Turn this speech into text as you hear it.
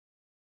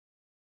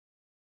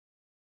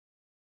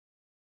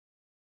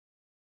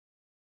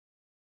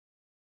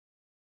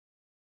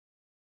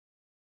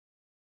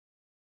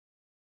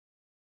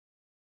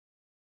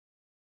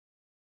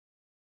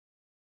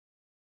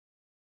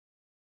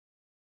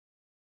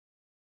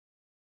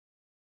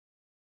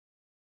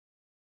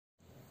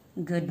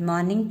Good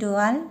morning to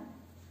all.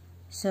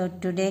 So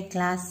today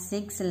class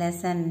 6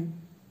 lesson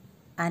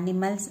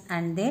animals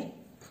and their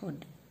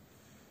food.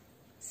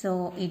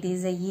 So it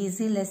is a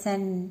easy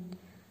lesson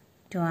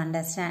to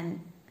understand.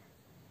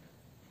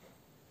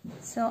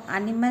 So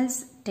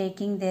animals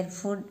taking their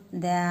food,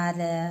 there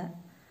are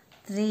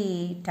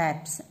three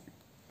types.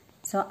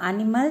 So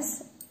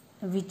animals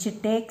which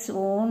takes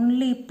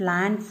only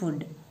plant food.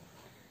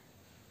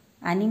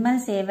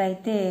 Animals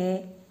ఏవైతే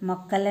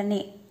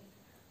మొక్కలని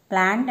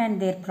plant and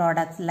their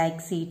products like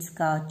seeds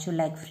కావచ్చు,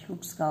 like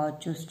fruits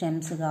కావచ్చు,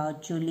 stems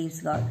కావచ్చు, leaves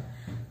కావచ్చు.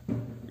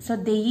 So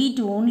they eat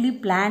only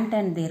plant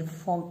and their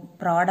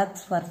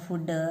products for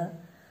food.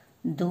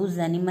 Those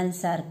animals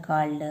are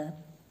called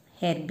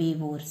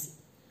herbivores.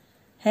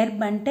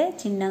 Herb అంటే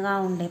చిన్నగా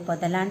ఉండే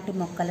పొదలాంటి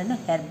మొక్కలను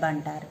హెర్బ్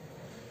అంటారు.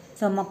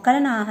 సో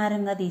మొక్కలను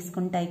ఆహారంగా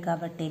తీసుకుంటాయి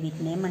కాబట్టి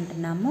వీటిని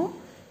ఏమంటున్నాము,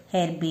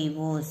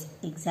 herbivores.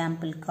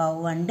 Example cow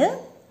and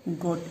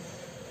goat.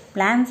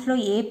 ప్లాంట్స్లో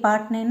ఏ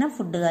పార్ట్నైనా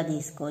ఫుడ్గా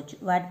తీసుకోవచ్చు.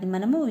 వాటిని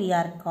మనము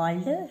we are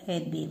called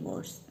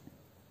herbivores.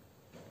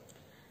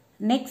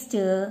 Next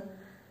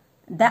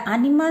the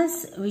animals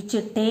which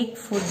take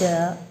food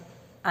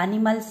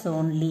animals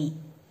only.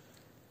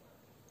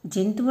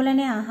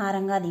 జంతువులనే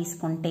ఆహారంగా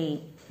తీసుకుంటే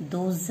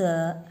those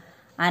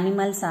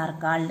animals are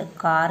called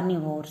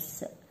carnivores.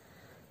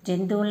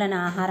 జంతువులను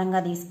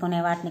ఆహారంగా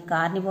తీసుకునే వాటిని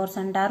కార్నివోర్స్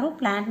అంటారు.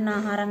 ప్లాంట్ను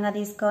ఆహారంగా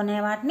తీసుకునే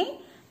వాటిని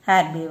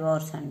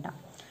హెర్బివోర్స్ అంటాం.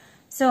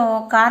 So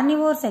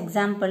carnivores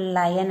example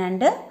lion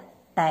and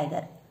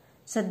tiger.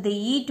 So they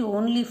eat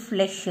only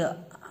flesh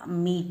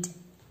meet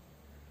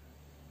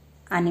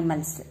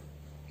animals.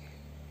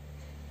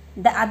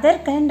 The other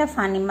kind of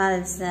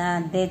animals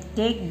they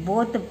take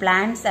both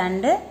plants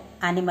and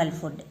animal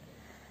food.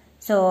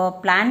 So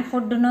plant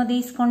ఫుడ్ను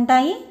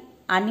తీసుకుంటాయి,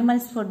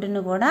 అనిమల్స్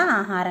ఫుడ్ను కూడా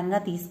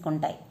ఆహారంగా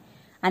తీసుకుంటాయి,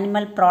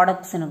 అనిమల్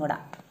ప్రోడక్ట్స్ను కూడా.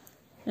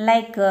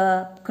 లైక్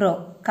క్రో,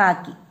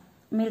 కాకి.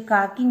 మీరు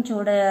కాకిని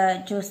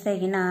చూస్తే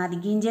గిన అది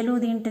గింజలు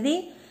తింటుంది,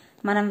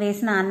 మనం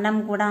వేసిన అన్నం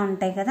కూడా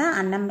ఉంటాయి కదా,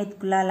 అన్నం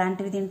మెతుకుల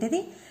లాంటివి తింటుంది.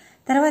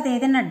 తర్వాత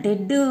ఏదైనా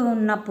డెడ్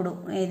ఉన్నప్పుడు,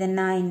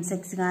 ఏదైనా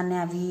ఇన్సెక్ట్స్ కానీ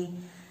అవి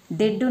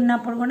డెడ్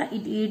ఉన్నప్పుడు కూడా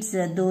it eats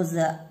those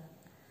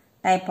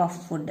type of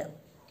food.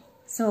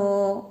 So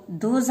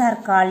those are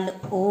called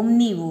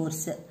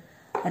omnivores.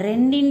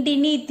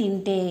 రెండింటినీ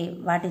తింటే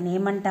వాటిని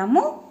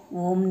ఏమంటాము,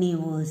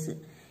 omnivores.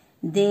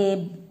 They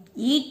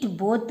eat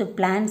both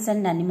plants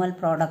and animal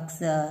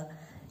products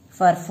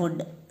for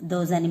food.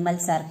 Those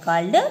animals are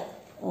called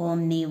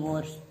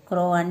omnivores.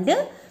 Crow and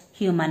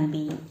human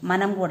being,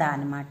 మనం కూడా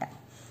అన్నమాట.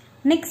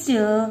 Next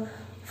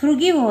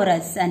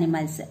ఫ్రుగివోరస్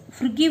animals.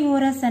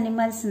 ఫ్రుగివోరస్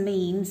animals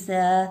means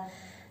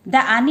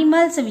the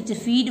animals which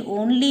feed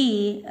only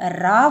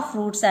raw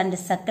fruits and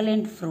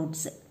succulent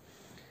fruits.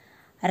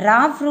 రా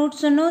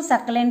ఫ్రూట్స్ను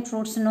succulent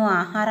ఫ్రూట్స్ను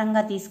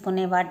ఆహారంగా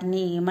తీసుకునే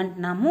వాటిని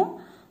ఏమంటున్నాము,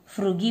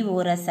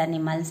 ఫ్రుగివోరస్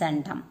animals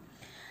అంటాం.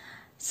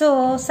 So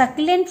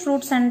succulent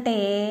fruits అంటే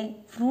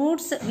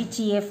fruits which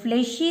A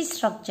fleshy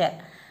structure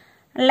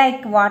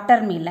like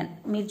water melon.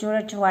 మీరు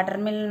చూడొచ్చు, వాటర్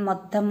మిలన్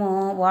మొత్తము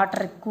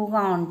వాటర్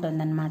ఎక్కువగా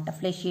ఉంటుందన్నమాట,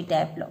 ఫ్లెషీ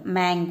టైప్లో.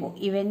 మ్యాంగో,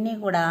 ఇవన్నీ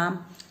కూడా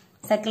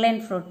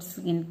సక్యులెంట్ ఫ్రూట్స్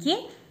కిందకి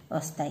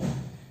వస్తాయి.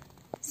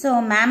 సో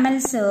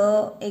మ్యామల్స్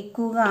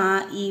ఎక్కువగా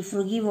ఈ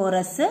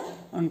ఫ్రుగివోరస్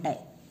ఉంటాయి.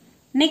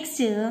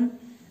 Next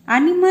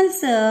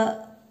animals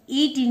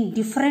eat in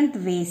different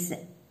ways.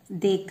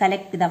 They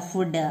collect the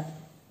food.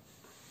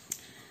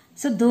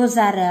 So those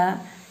are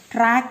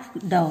track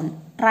down.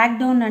 Track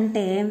down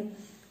అంటే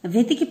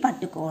వెతికి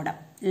పట్టుకోవడం,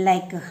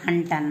 లైక్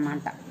హంట్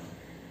అన్నమాట.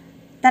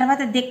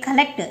 తర్వాత దే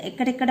కలెక్ట్,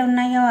 ఎక్కడెక్కడ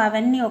ఉన్నాయో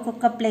అవన్నీ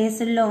ఒక్కొక్క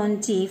ప్లేసుల్లో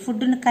ఉంచి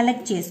ఫుడ్ను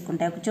కలెక్ట్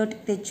చేసుకుంటాయి, ఒక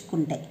చోటుకి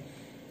తెచ్చుకుంటాయి.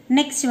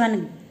 Next one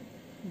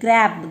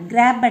grab.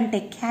 గ్రాబ్ అంటే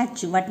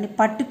క్యాచ్, వాటిని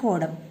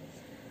పట్టుకోవడం,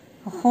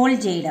 హోల్డ్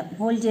చేయడం,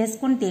 హోల్డ్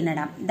చేసుకుని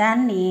తినడం,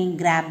 దాన్ని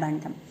గ్రాబ్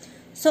అంటాం.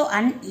 సో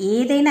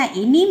ఏదైనా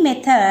any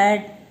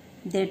method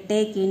they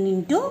take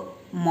in to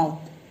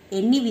mouth.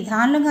 ఎన్ని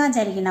విధాలుగా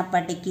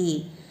జరిగినప్పటికీ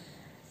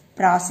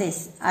ప్రాసెస్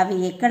అవి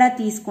ఎక్కడ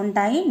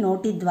తీసుకుంటాయి,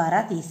 నోటి ద్వారా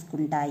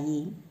తీసుకుంటాయి.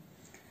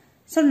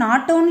 So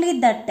not only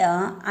that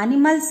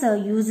animals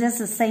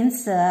uses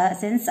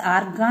sense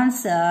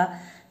organs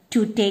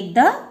to take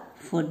the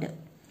food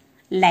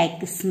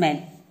like smell.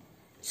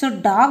 So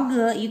dog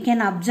you can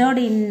observe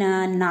in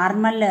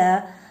normal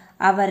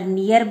our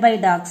nearby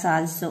dogs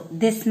also,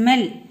 they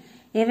smell.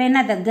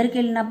 ఏవైనా దగ్గరికి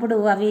వెళ్ళినప్పుడు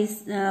అవి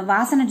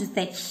వాసన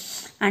చూస్తాయి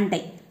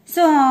అంటాయి.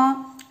 సో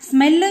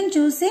స్మెల్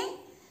చూసి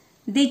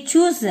they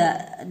choose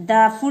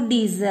the food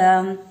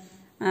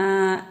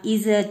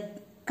is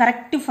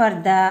correct for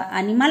the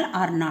animal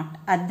are not.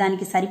 అది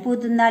దానికి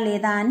సరిపోతుందా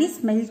లేదా అని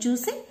స్మెల్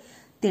చూసి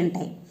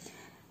తింటాయి.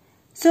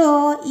 సో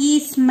ఈ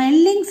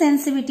స్మెల్లింగ్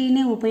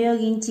సెన్సిటివిటీని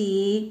ఉపయోగించి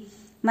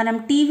మనం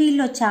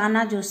టీవీలో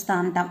చాలా చూస్తూ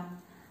ఉంటాం.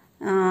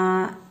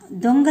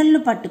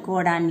 దొంగలను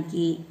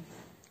పట్టుకోవడానికి,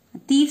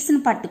 థీవ్స్ని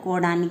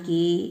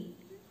పట్టుకోవడానికి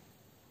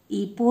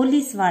ఈ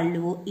పోలీస్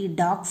వాళ్ళు ఈ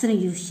డాగ్స్ని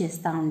యూజ్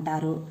చేస్తూ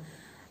ఉంటారు.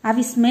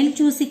 అవి స్మెల్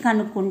చూసి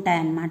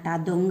కనుక్కుంటాయి అన్నమాట, ఆ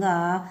దొంగ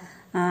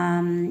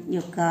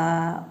యొక్క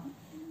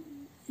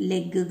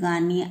లెగ్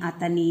కానీ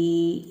అతని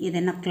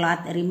ఏదైనా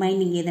క్లాత్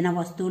రిమైనింగ్ ఏదైనా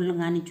వస్తువులను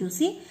కానీ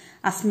చూసి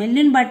ఆ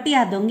స్మెల్ని బట్టి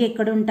ఆ దొంగ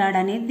ఎక్కడ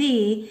ఉంటాడనేది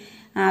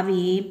అవి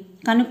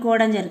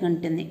కనుక్కోవడం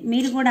జరుగుతుంది.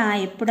 మీరు కూడా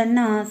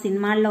ఎప్పుడన్నా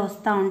సినిమాల్లో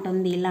వస్తూ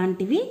ఉంటుంది,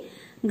 ఇలాంటివి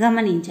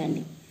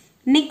గమనించండి.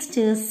 నెక్స్ట్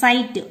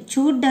సైట్,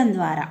 చూడడం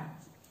ద్వారా.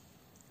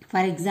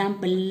 For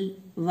example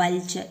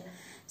vulture.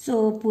 సో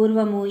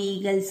పూర్వము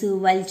ఈగల్స్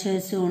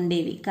వల్చర్స్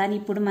ఉండేవి, కానీ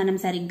ఇప్పుడు మనం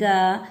సరిగ్గా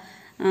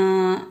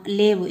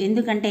లేవు.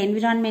 ఎందుకంటే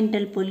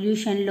ఎన్విరాన్మెంటల్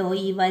పొల్యూషన్లో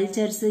ఈ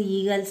వల్చర్స్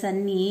ఈగల్స్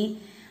అన్నీ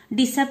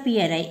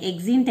డిసపియర్ అయ్యి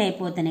ఎగ్జింట్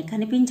అయిపోతున్నాయి,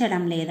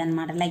 కనిపించడం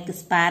లేదనమాట. Like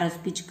sparrows,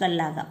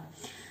 పిచ్చుకల్లాగా.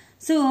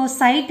 సో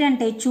సైట్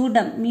అంటే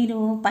చూడడం. మీరు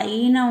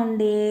పైన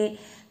ఉండే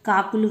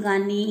కాకులు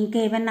కానీ ఇంకా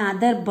ఏమైనా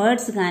అదర్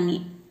బర్డ్స్ కానీ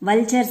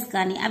వల్చర్స్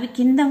కానీ అవి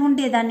కింద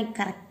ఉండే దాన్ని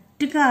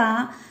కరెక్ట్గా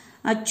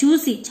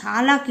చూసి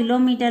చాలా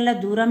కిలోమీటర్ల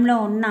దూరంలో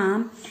ఉన్న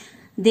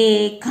దే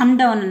కమ్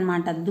డౌన్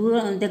అనమాట.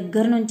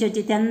 దగ్గర నుంచి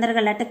వచ్చి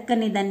తొందరగా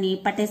లటక్కని దాన్ని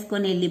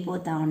పట్టేసుకొని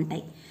వెళ్ళిపోతూ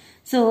ఉంటాయి.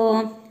 సో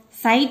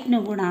సైట్ను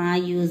కూడా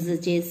యూజ్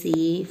చేసి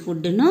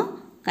ఫుడ్ను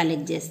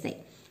కలెక్ట్ చేస్తాయి.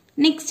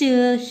 Next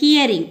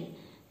hearing.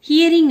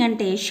 హియరింగ్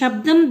అంటే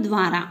శబ్దం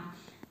ద్వారా.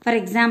 For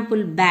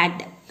example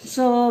bat.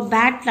 సో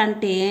బ్యాట్లు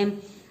అంటే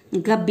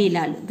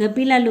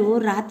గబ్బిలాలు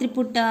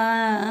రాత్రిపూట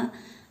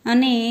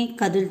అనే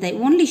కదులుతాయి,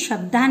 ఓన్లీ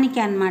శబ్దానికి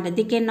అనమాట.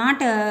 They can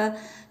not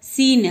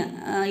seen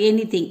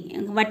anything,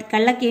 వాటి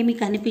కళ్ళకి ఏమీ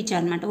కనిపించవు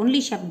అనమాట,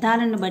 ఓన్లీ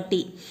శబ్దాలను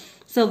బట్టి.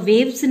 సో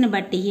వేవ్స్ని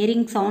బట్టి,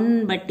 హియరింగ్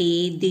సౌండ్ని బట్టి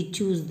the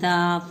choose the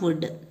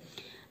food.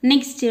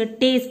 Next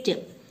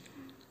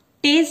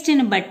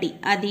టేస్ట్ని బట్టి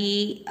అది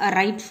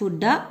right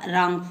ఫుడ్డా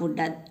wrong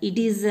ఫుడ్డా, it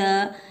is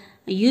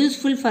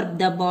useful for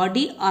the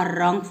body are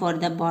wrong for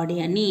the body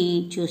అని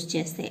చూస్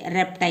చేస్తాయి.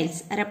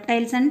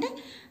 రెప్టైల్స్ అంటే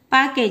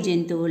పాకే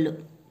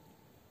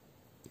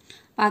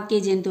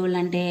జంతువులు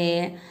అంటే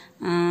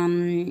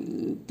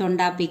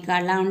తొండాపిక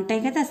అలా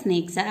ఉంటాయి కదా,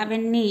 స్నేక్స్,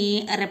 అవన్నీ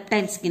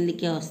రెప్టైల్స్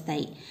కిందకే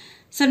వస్తాయి.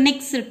 సో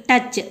నెక్స్ట్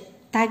టచ్,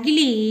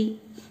 తగిలి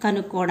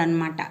కనుక్కోవడం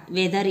అనమాట,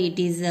 whether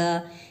it is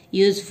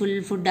useful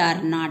food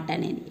are not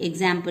అనేది.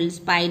 Example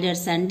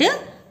spiders and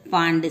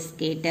pond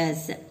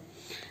skaters.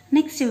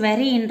 Next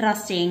very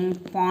interesting,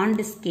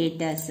 pond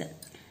skaters.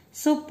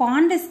 So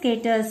pond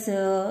skaters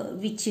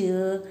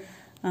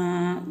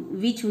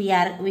which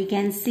we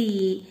can see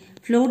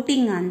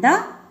floating on the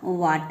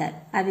water.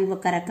 అవి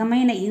ఒక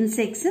రకమైన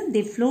insects,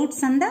 the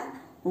floats on the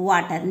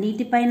water,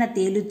 నీటిపైన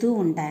తేలుతూ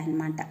ఉంటాయి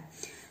అన్నమాట.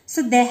 So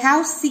they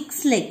have 6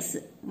 legs,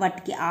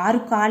 వాటికి 6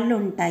 కాళ్ళు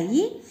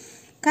ఉంటాయి.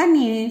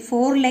 కానీ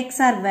 4 legs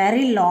are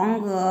very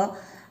long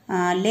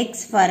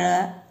legs for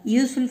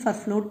useful for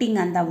floating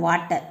on the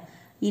water.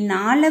 ఈ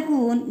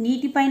 4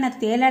 నీటిపైన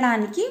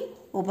తేలడానికి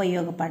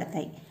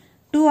ఉపయోగపడతాయి.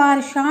 2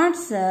 are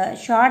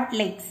short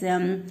legs,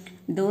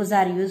 those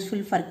are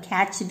useful for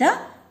catch the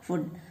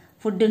food.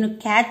 ఫుడ్ను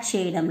catch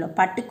చేయడంలో,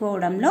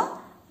 పట్టుకోవడంలో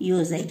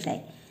యూజ్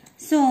అవుతాయి.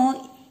 So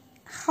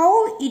how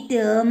it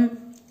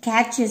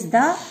catches the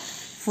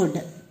food.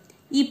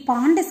 ఈ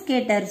pond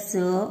skaters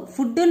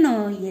ఫుడ్ను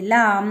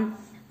ఎలా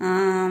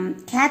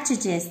catch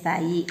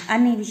చేస్తాయి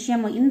అనే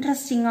విషయం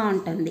ఇంట్రెస్టింగ్గా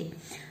ఉంటుంది.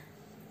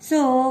 సో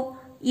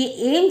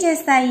ఏం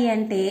చేస్తాయి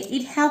అంటే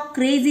ఇట్ హ్యావ్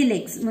క్రేజీ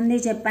లెగ్స్. ముందే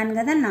చెప్పాను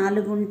కదా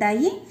 4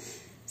 ఉంటాయి.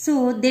 So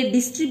they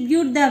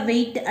distribute the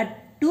weight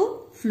to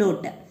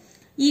float.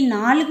 ఈ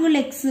 4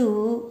 లెగ్స్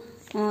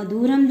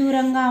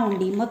దూరంగా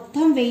ఉండి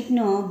మొత్తం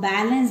వెయిట్ను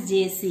బ్యాలెన్స్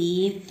చేసి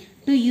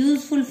to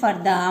useful for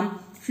the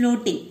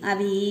floating,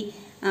 అవి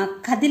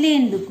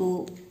కదిలేందుకు,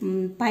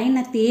 పైన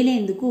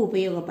తేలేందుకు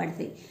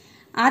ఉపయోగపడతాయి.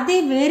 అదే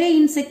వేరే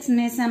ఇన్సెక్ట్స్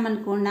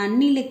వేసామనుకోండి,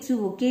 అన్ని లెగ్స్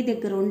ఒకే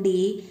దగ్గర ఉండి,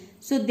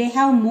 so they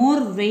have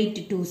more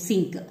wait to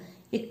sync,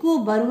 ఎక్కువ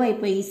బరువు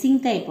అయిపోయి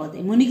సింక్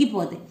అయిపోతాయి,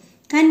 మునిగిపోతాయి.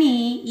 కానీ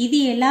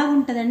ఇది ఎలా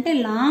ఉంటుందంటే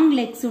లాంగ్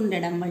లెగ్స్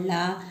ఉండడం వల్ల,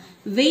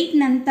 వెయిట్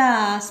నంతా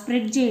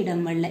స్ప్రెడ్ చేయడం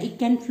వల్ల ఇట్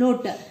కెన్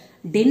ఫ్లోట్.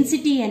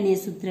 డెన్సిటీ అనే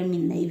సూత్రం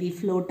మీద ఇవి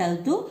ఫ్లోట్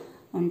అవుతూ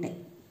ఉంటాయి.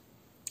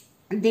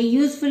 దే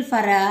యూస్ఫుల్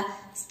ఫర్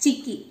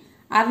స్టిక్కీ,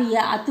 అవి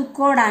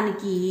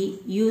అతుక్కోవడానికి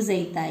యూజ్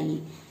అవుతాయి.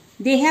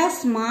 They have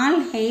small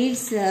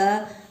hairs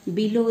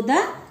below the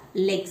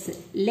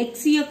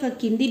legs యొక్క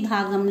కింది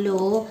భాగంలో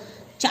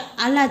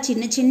చాలా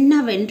చిన్న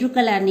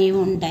వెంట్రుకలు అనేవి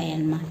ఉంటాయి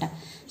అన్నమాట.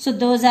 So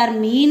those are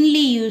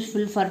mainly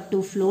useful for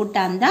to float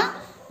on the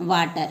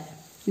water.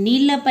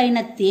 నీళ్లపైన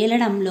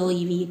తేలడంలో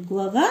ఇవి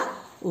ఎక్కువగా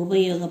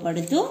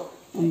ఉపయోగపడుతూ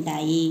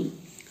ఉంటాయి.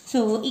 సో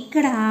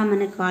ఇక్కడ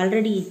మనకు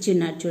ఆల్రెడీ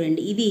ఇచ్చున్నారు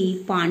చూడండి, ఇది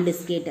పాండ్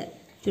స్కేటర్.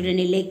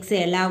 చూడండి లెగ్స్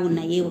ఎలా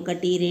ఉన్నాయి,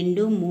 1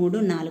 2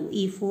 3 4.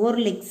 ఈ 4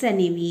 లెగ్స్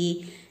అనేవి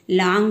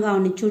లాంగ్గా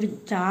ఉండి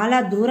చాలా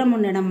దూరం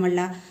ఉండడం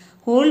వల్ల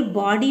హోల్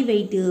బాడీ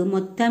వెయిట్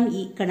మొత్తం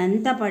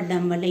ఇక్కడంతా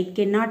పడడం వల్ల ఇట్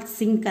కెన్ నాట్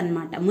సింక్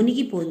అనమాట,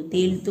 మునిగిపోదు,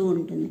 తేలుతూ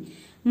ఉంటుంది.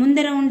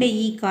 ముందర ఉండే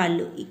ఈ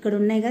కాళ్ళు ఇక్కడ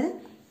ఉన్నాయి కదా,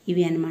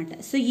 ఇవి అనమాట.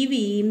 సో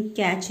ఇవి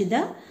catch the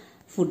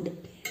food.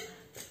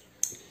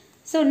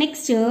 So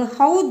next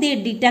how they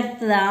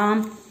detect the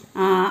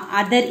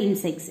other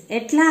insects.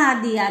 ఎట్లా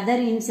అది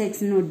అదర్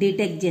ఇన్సెక్ట్స్ను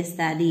డిటెక్ట్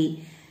చేస్తుంది?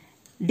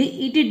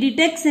 It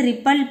detects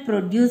ripple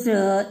produce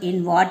in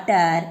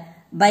water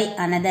by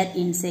another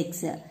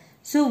insects.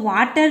 So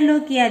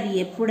వాటర్లోకి అది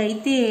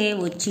ఎప్పుడైతే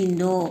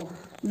వచ్చిందో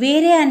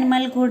వేరే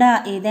అనిమల్ కూడా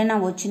ఏదైనా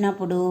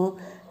వచ్చినప్పుడు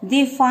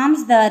ది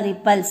ఫార్మ్స్ ద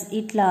రిపల్స్,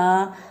 ఇట్లా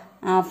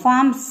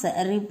ఫార్మ్స్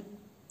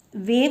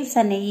వేవ్స్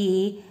అనేవి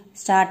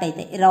స్టార్ట్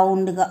అవుతాయి,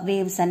 రౌండ్గా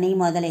వేవ్స్ అనేవి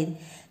మొదలైంది.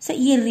 సో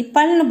ఈ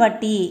రిపల్ను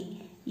బట్టి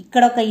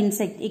ఇక్కడ ఒక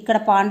ఇన్సెక్ట్, ఇక్కడ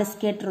పాండ్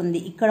స్కేటర్ ఉంది,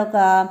 ఇక్కడ ఒక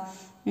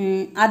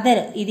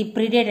అదర్, ఇది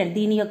ప్రిడేటర్,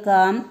 దీని యొక్క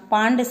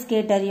పాండ్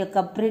స్కేటర్ యొక్క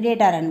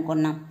ప్రిడేటర్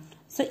అనుకున్నాం.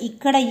 సో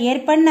ఇక్కడ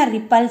ఏర్పడిన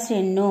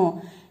రిపల్షన్ను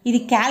ఇది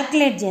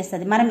క్యాల్కులేట్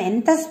చేస్తుంది. మనం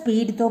ఎంత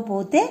స్పీడ్తో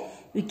పోతే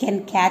we can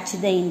catch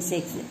the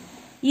insects.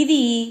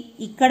 ఇది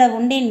ఇక్కడ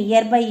ఉండే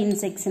నియర్ బై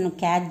ఇన్సెక్ట్స్ను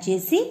క్యాచ్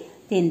చేసి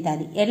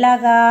తింటుంది.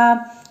 ఎలాగా?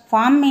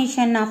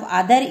 Formation of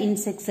other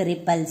insects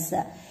repulse,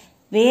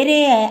 వేరే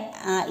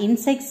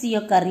ఇన్సెక్ట్స్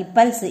యొక్క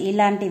రిపల్స్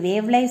ఇలాంటి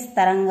వేవ్ లైన్స్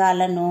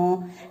తరంగాలను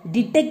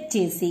డిటెక్ట్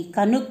చేసి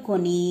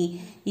కనుక్కొని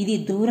ఇది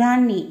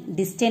దూరాన్ని,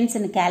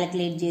 డిస్టెన్స్ని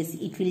క్యాలిక్యులేట్ చేసి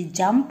it will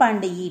jump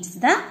and eats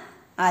the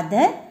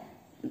other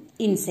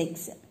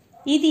insects.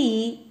 ఇది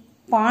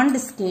పాండ్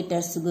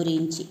స్కేటర్స్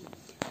గురించి.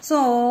 సో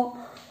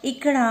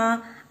ఇక్కడ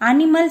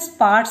animals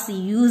parts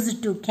use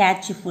to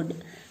catch food.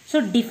 So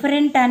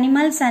different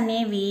animals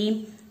అనేవి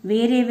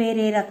వేరే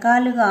వేరే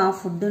రకాలుగా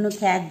ఫుడ్ను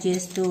క్యాచ్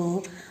చేస్తూ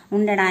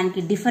ఉండడానికి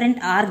డిఫరెంట్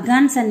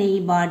ఆర్గాన్స్ అనేవి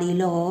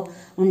బాడీలో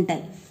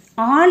ఉంటాయి.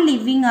 All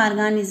living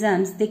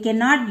organisms they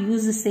cannot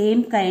use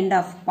same kind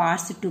of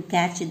parts to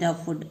catch the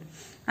food.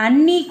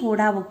 అన్నీ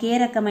కూడా ఒకే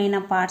రకమైన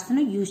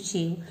పార్ట్స్ను యూజ్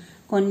చేయవు.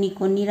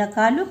 కొన్ని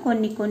రకాలు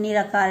కొన్ని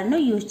రకాలను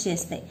యూజ్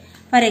చేస్తాయి.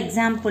 ఫర్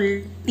ఎగ్జాంపుల్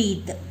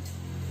టీత్,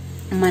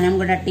 మనం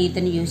కూడా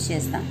టీత్ని యూజ్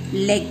చేస్తాం.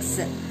 లెగ్స్,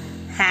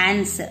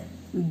 హ్యాండ్స్,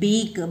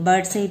 బీక్,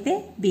 బర్డ్స్ అయితే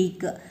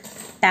బీక్,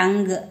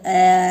 టంగ్,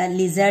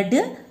 లిజర్డ్,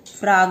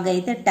 ఫ్రాగ్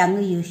అయితే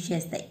టంగ్ యూజ్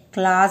చేస్తాయి.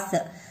 క్లాస్,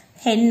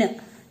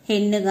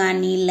 హెన్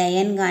కానీ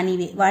లయన్ కానీ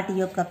వాటి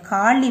యొక్క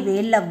కాళ్ళి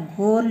వేళ్ళ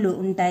గోర్లు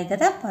ఉంటాయి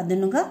కదా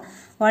పదునుగా,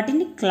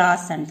 వాటిని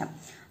క్లాస్ అంటాం.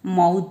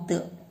 Mouth,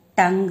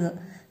 tongue.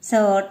 So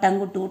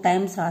tongue 2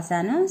 times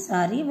రాసాను,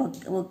 సారీ,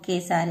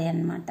 ఒకేసారి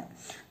అనమాట.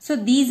 So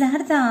these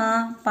are the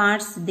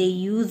parts they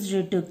used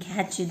to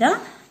catch the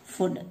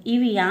food.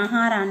 ఇవి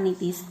ఆహారాన్ని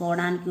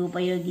తీసుకోవడానికి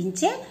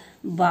ఉపయోగించే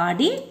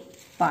బాడీ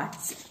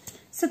పార్ట్స్.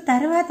 సో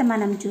తర్వాత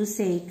మనం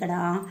చూసే ఇక్కడ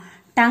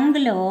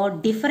టంగ్లో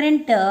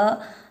డిఫరెంట్,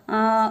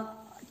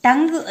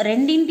 టంగ్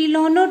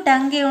రెండింటిలోనూ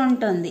టంగే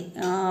ఉంటుంది.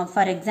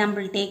 For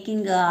example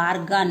taking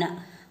organ,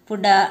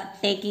 food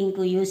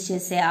టేకింగ్కు use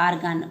చేసే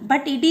organ,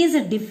 but it is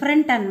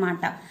different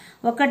అనమాట.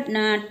 ఒక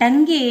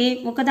టంగే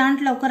ఒక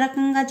దాంట్లో ఒక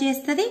రకంగా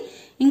చేస్తుంది,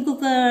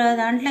 ఇంకొక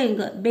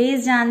దాంట్లో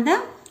based on the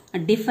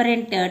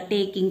different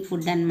taking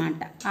food అనమాట.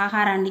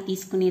 ఆహారాన్ని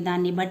తీసుకునే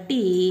దాన్ని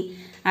బట్టి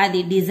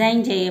అది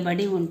డిజైన్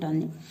చేయబడి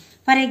ఉంటుంది.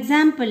 For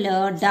example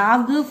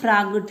dog,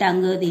 frog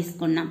tongue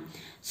తీసుకున్నాం.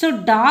 So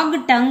dog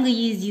tongue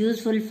is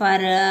useful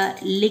for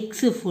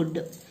licks food,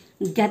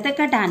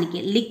 గతకటానికి.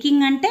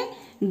 Licking అంటే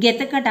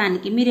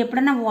గెతకటానికి. మీరు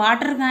ఎప్పుడన్నా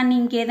వాటర్ కానీ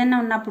ఇంకేదన్నా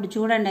ఉన్నప్పుడు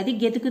చూడండి, అది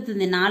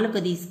గెతుకుతుంది నాలుక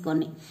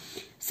తీసుకొని.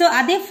 సో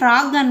అదే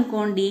ఫ్రాగ్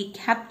అనుకోండి,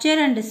 capture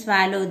and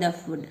swallow the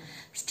food.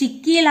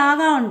 Sticky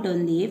లాగా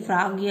ఉంటుంది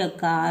ఫ్రాగ్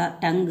యొక్క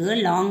టంగ్,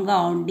 లాంగ్గా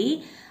ఉండి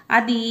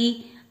అది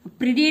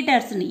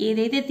ప్రిడేటర్స్ని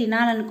ఏదైతే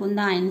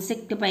తినాలనుకుందో ఆ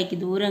ఇన్సెక్ట్ పైకి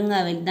దూరంగా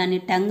వెళ్ళి దాని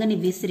టంగ్ని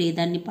విసిరి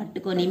దాన్ని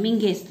పట్టుకొని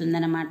మింగేస్తుంది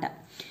అనమాట.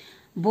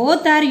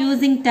 Both are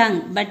using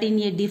tongue but in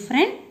a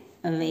different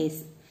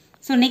ways.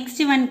 So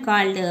next one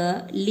called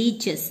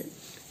lychees.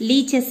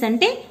 Lychees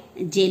అంటే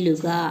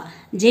జెలుగా.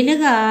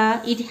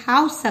 ఇట్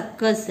హ్యావ్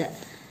సక్కర్స్,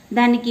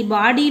 దానికి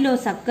బాడీలో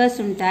సక్కర్స్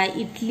ఉంటాయి.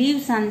 It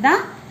leaves on the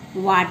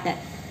water,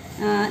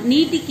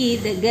 నీటికి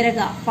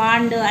దగ్గరగా,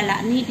 పాండ్ అలా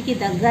నీటికి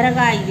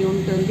దగ్గరగా ఇది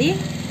ఉంటుంది.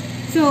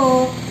 సో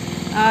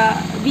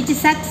విచ్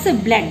సక్స్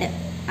బ్లడ్,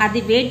 అది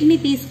వేటిని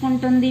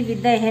తీసుకుంటుంది?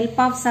 With the help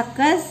of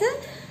suckers,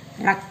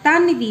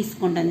 రక్తాన్ని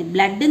తీసుకుంటుంది,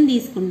 బ్లడ్ని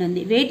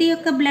తీసుకుంటుంది. వేటి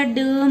యొక్క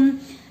blood?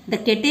 The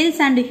kettles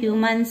and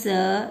humans,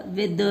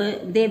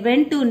 they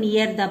went to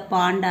near the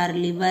pond or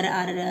river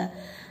or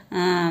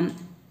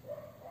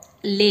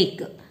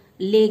lake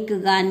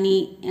కానీ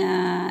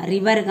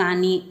రివర్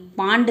కానీ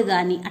పాండ్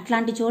కానీ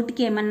అట్లాంటి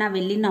చోటుకి ఏమన్నా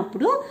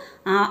వెళ్ళినప్పుడు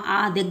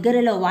ఆ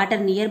దగ్గరలో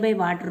వాటర్, నియర్ బై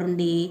వాటర్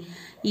ఉండి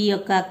ఈ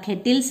యొక్క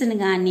కెటిల్స్ని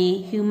కానీ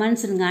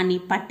హ్యూమన్స్ని కానీ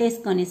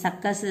పట్టేసుకొని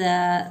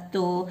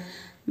సక్కస్తో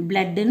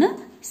బ్లడ్ను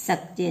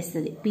సక్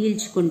చేస్తుంది,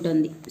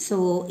 పీల్చుకుంటుంది. సో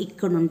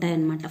ఇక్కడ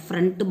ఉంటాయన్నమాట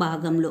ఫ్రంట్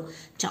భాగంలో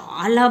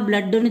చాలా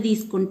బ్లడ్ను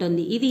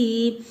తీసుకుంటుంది. ఇది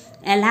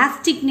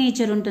ఎలాస్టిక్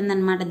నేచర్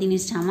ఉంటుందన్నమాట. దీని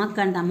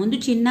స్టమక్ అంట ముందు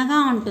చిన్నగా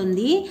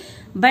ఉంటుంది,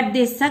 but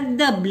they suck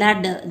the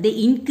blood, they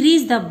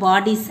increase the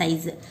body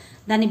size.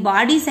 దాని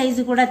బాడీ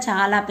సైజు కూడా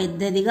చాలా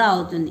పెద్దదిగా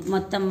అవుతుంది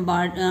మొత్తం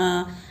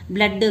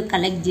బ్లడ్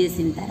కలెక్ట్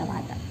చేసిన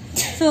తర్వాత.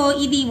 సో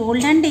ఇది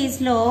ఓల్డెన్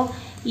డేస్లో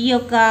ఈ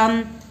యొక్క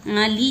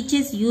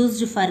లీచెస్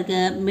యూజ్డ్ ఫర్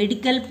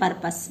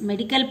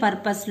మెడికల్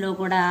పర్పస్లో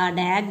కూడా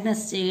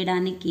డయాగ్నోస్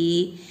చేయడానికి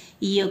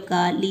ఈ యొక్క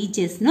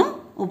లీచెస్ను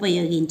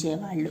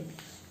ఉపయోగించేవాళ్ళు.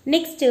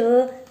 Next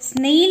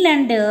snail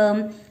and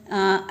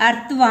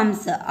earth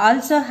worms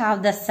also have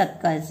the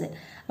suckers.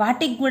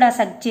 వాటికి కూడా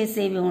సక్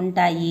చేసేవి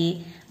ఉంటాయి,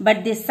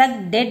 but they suck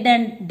dead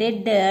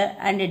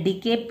and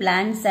decay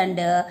plants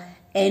and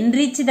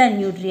enrich the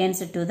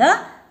nutrients to the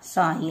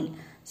soil.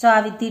 So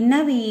అవి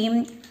తిన్నవి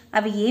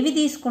అవి ఏవి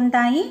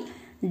తీసుకుంటాయి?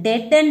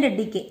 డెడ్ అండ్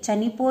డికే,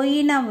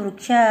 చనిపోయిన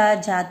వృక్ష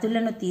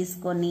జాతులను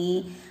తీసుకొని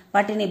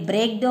వాటిని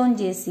బ్రేక్ డౌన్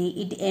చేసి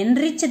ఇట్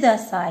ఎన్రిచ్ ద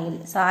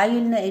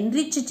సాయిల్ను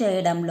ఎన్రిచ్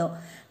చేయడంలో,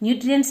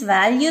 న్యూట్రియంట్స్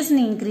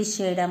వాల్యూస్ని ఇంక్రీజ్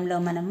చేయడంలో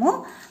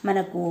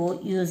మనకు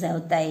యూజ్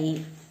అవుతాయి.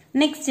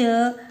 నెక్స్ట్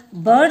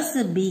బర్డ్స్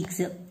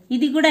బీక్స్,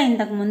 ఇది కూడా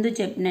ఇంతకు ముందు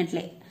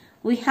చెప్పినట్లే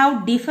we have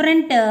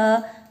different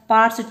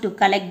parts to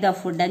collect the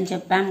food అని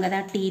చెప్పాం కదా,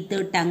 టీత్,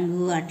 టంగ్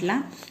అట్లా.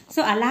 సో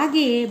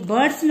అలాగే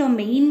బర్డ్స్లో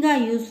మెయిన్గా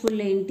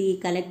యూస్ఫుల్ ఏంటి?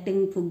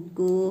 Collecting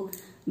food.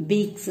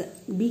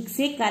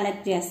 బీక్సే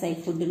కలెక్ట్ చేస్తాయి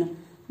ఫుడ్ను.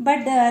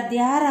 But they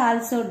are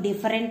also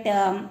different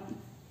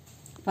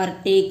for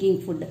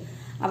taking food.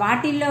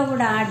 వాటిల్లో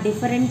కూడా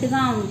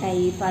డిఫరెంట్గా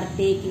ఉంటాయి ఫర్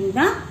టేకింగ్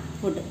ద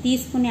ఫుడ్.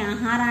 తీసుకునే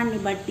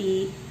ఆహారాన్ని బట్టి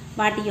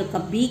వాటి యొక్క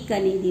బీక్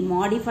అనేది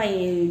మాడిఫై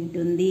అయి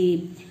ఉంటుంది.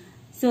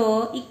 సో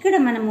ఇక్కడ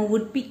మనము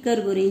వుడ్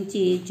పిక్కర్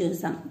గురించి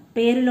చూసాం,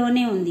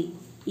 పేరులోనే ఉంది.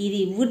 ఇది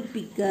వుడ్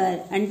పిక్కర్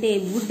అంటే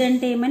వుడ్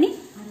అంటే ఏమని?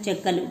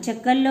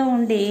 చెక్కల్లో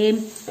ఉండే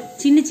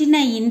చిన్న చిన్న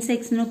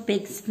ఇన్సెక్ట్స్ను,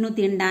 పెక్స్ను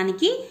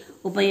తినడానికి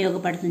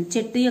ఉపయోగపడుతుంది.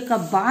 చెట్టు యొక్క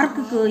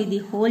బార్క్కు ఇది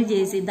హోల్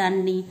చేసి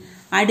దాన్ని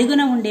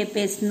అడుగున ఉండే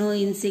పెస్ట్ను,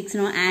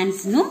 ఇన్సెక్ట్స్ను,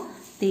 యాంట్స్ను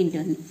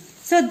తింటుంది.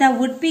 So the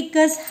would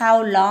pickers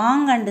have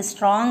long and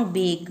strong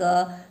బీక్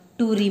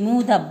to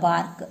remove the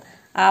BARC.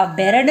 ఆ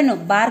బెరడును,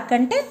 బార్క్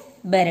అంటే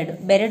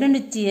బెరడును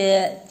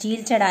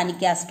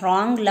చీల్చడానికి ఆ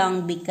స్ట్రాంగ్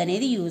లాంగ్ బిక్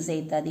అనేది యూజ్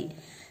అవుతుంది.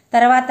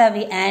 తర్వాత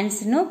అవి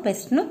యాంట్స్ను,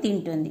 పెస్ట్ను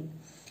తింటుంది.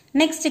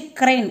 నెక్స్ట్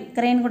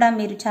క్రెయిన్ కూడా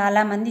మీరు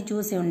చాలామంది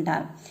చూసి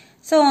ఉంటారు.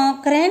 So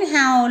crane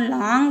have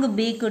long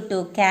బీక్ to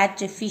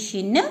catch fish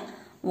in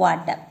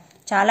water.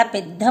 చాలా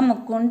పెద్ద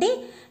ముక్కు ఉండి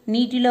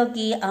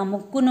నీటిలోకి ఆ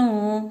ముక్కును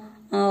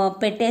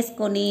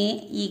పెట్టేసుకొని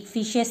ఈ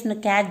ఫిషెస్ను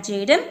క్యాచ్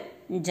చేయడం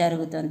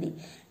జరుగుతుంది.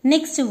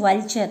 Next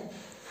vulture.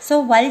 So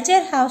vulture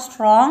have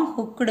strong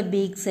hooked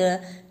beaks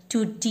to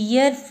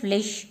tear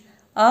flesh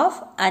of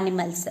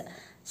animals.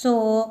 So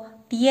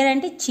tear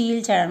అంటే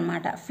చీల్చడం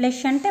అన్నమాట.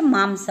 ఫ్లెష్ అంటే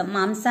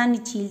మాంసాన్ని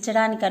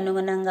చీల్చడానికి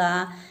అనుగుణంగా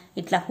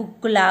ఇట్లా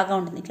హుక్ లాగా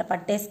ఉంటుంది, ఇట్లా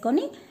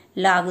పట్టేసుకొని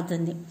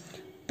లాగుతుంది.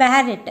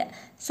 Parrot.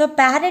 So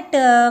parrot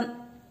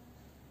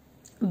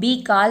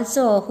beak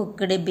also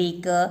hooked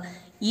beak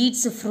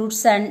eats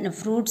fruits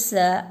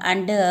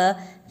and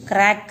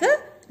crack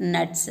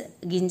nuts,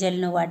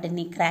 గింజలను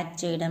వాటిని క్రాక్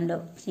చేయడంలో,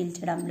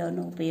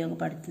 చీల్చడంలోనూ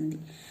ఉపయోగపడుతుంది.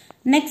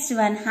 Next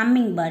one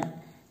humming bird.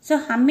 So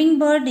humming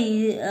bird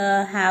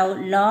have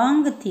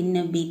long thin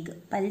బీక్,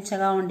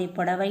 పల్చగా ఉండి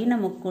పొడవైన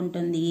ముక్కు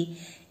ఉంటుంది.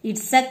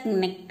 It's suck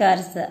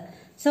Nectars.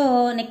 So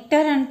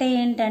nectar అంటే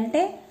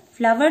ఏంటంటే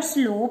ఫ్లవర్స్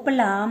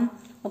లోపల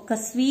ఒక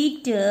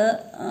స్వీట్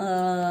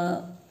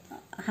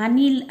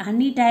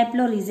హనీ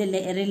టైప్లో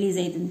రిలీజ్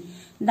అవుతుంది.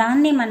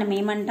 దాన్ని మనం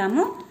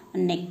ఏమంటాము?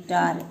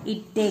 Nectar.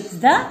 It takes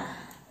the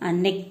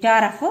nectar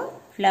of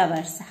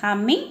flowers.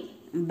 Humming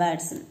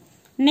birds.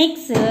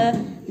 Next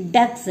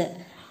ducks.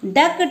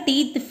 Duck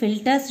teeth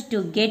filters to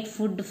get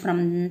food from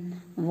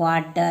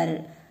water,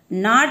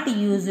 not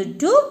used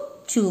to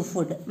chew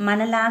food.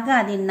 మనలాగా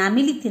అది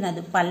నమిలి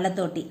తినదు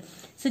పళ్ళతోటి.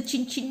 సో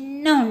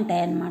చిన్న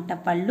ఉంటాయి అన్నమాట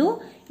పళ్ళు.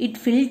 It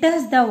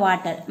filters the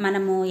water.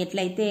 మనము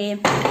ఎట్లయితే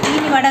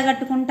టీని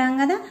వడగట్టుకుంటాం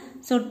కదా,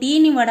 సో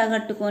టీని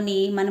వడగట్టుకొని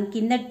మనం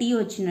కింద టీ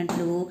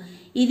వచ్చినట్లు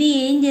ఇది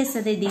ఏం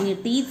చేస్తుంది? దీని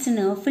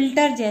టీత్స్ను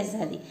ఫిల్టర్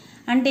చేస్తుంది.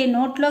 అంటే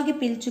నోట్లోకి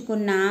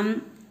పీల్చుకున్న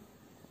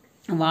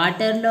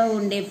వాటర్లో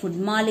ఉండే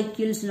ఫుడ్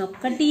మాలిక్యూల్స్ని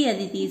ఒక్కటి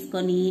అది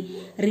తీసుకొని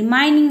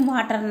రిమైనింగ్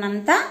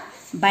వాటర్నంతా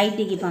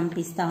బయటికి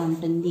పంపిస్తూ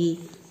ఉంటుంది.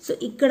 సో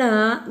ఇక్కడ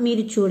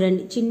మీరు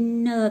చూడండి,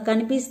 చిన్నగా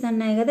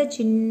కనిపిస్తున్నాయి కదా,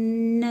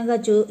 చిన్నగా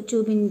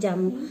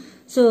చూపించాము.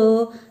 సో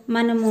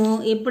మనము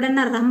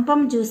ఎప్పుడన్నా రంపం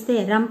చూస్తే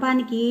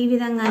రంపానికి ఈ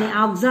విధంగానే,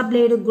 ఆక్సా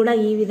బ్లేడ్ కూడా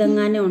ఈ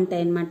విధంగానే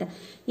ఉంటాయి అన్నమాట.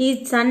 ఈ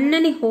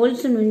సన్నని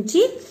హోల్స్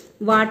నుంచి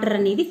వాటర్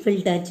అనేది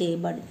ఫిల్టర్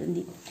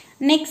చేయబడుతుంది.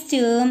 Next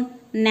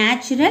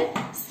natural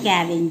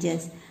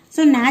scavengers.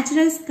 So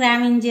natural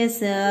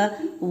scavengers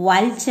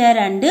vulture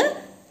and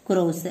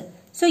crores.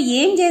 So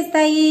ఏం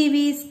చేస్తాయి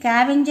ఇవి?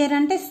 స్కావెంజర్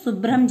అంటే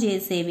శుభ్రం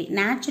చేసేవి,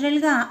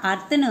 న్యాచురల్గా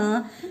అర్త్ను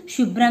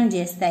శుభ్రం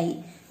చేస్తాయి.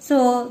 So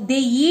they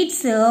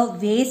eats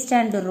waste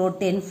and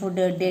rotten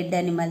food, dead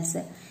animals.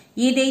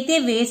 ఏదైతే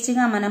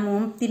వేస్ట్గా మనము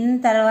తిన్న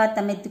తర్వాత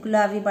మెతుకులు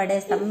అవి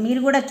పడేస్తాం.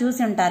 మీరు కూడా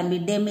చూసి ఉంటారు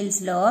మిడ్ డే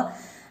మీల్స్లో,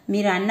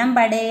 మీరు అన్నం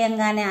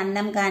పడేయంగానే,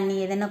 అన్నం కానీ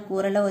ఏదైనా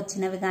కూరలో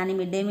వచ్చినవి కానీ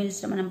మిడ్ డే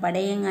మీల్స్లో మనం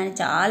పడేయంగానే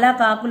చాలా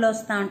కాకులు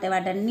వస్తూ ఉంటాయి,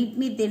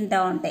 వాటన్నిటినీ తింటూ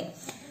ఉంటాయి.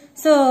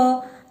 సో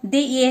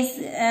దే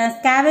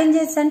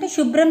స్కావెంజర్స్ అంటే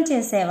శుభ్రం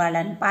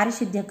చేసేవాళ్ళని,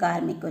 పారిశుద్ధ్య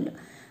కార్మికులు.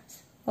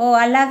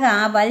 అలాగా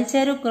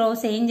వల్చరు,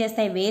 క్రోస్ ఏం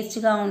చేస్తాయి?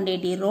 వేస్ట్గా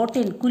ఉండేటి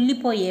రోటీన్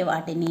కుళ్ళిపోయే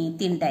వాటిని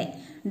తింటాయి,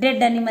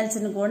 డెడ్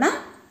అనిమల్స్ని కూడా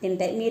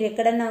తింటాయి. మీరు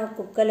ఎక్కడన్నా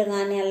కుక్కలు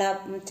కానీ అలా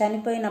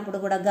చనిపోయినప్పుడు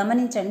కూడా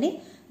గమనించండి,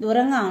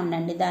 దూరంగా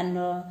ఉండండి,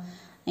 దానిలో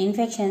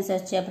ఇన్ఫెక్షన్స్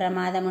వచ్చే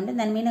ప్రమాదం ఉంటే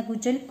దాని మీద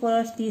కూర్చొని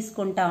కోర్స్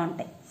తీసుకుంటూ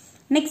ఉంటాయి.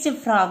 Next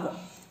frog.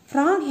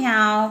 Frog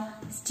have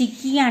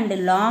sticky and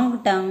long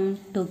tongue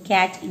to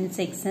catch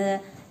insects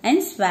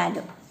and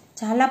swallow.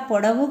 చాలా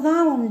పొడవుగా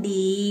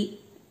ఉండి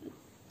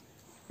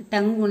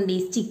టంగ్ ఉండి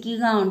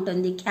స్టిక్కీగా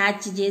ఉంటుంది,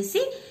 క్యాచ్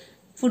చేసి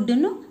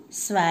ఫుడ్ను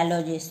స్వాలో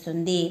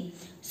చేస్తుంది.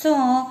 సో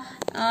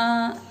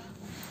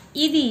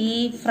ఇది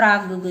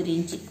ఫ్రాగ్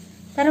గురించి.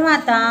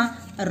 తర్వాత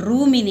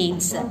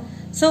ruminants.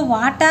 So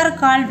what are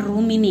called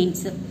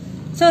ruminants?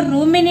 So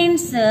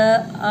ruminants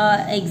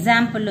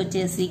example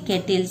వచ్చేసి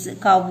కెటిల్స్,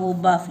 కవ్వు,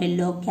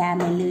 బఫెలో,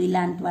 క్యామెల్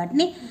ఇలాంటి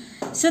వాటిని.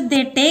 So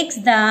they takes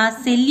the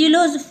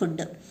cellulose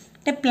food,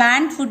 అంటే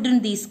ప్లాంట్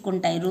ఫుడ్ని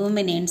తీసుకుంటాయి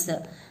ruminants.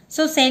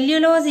 So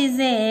cellulose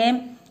is a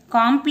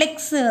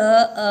complex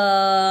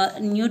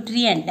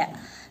nutrient.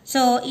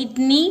 So it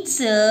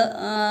needs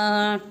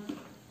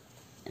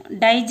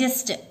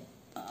digest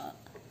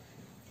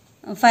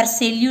for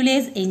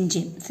cellulase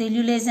enzyme.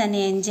 Cellulase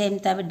అనే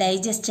ఎంజైమ్తో అవి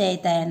digest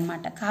అవుతాయి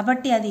అన్నమాట.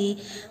 కాబట్టి అది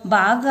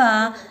బాగా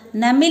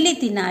నమిలి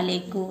తినాలి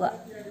ఎక్కువగా.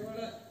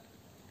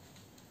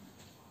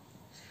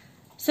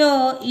 So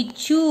it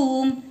chew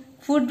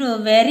food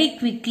very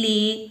quickly,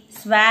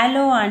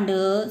 swallow and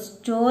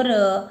store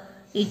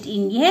it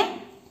in a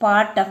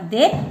part of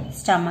their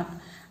stomach.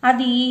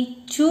 అది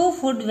చూ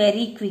ఫుడ్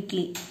వెరీ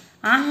క్విక్లీ,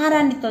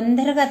 ఆహారాన్ని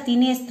తొందరగా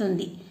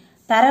తినేస్తుంది.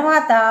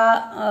 తర్వాత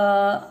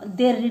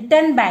దే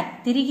రిటర్న్ బ్యాక్,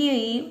 తిరిగి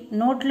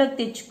నోట్లోకి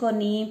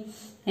తెచ్చుకొని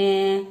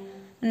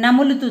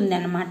నములుతుంది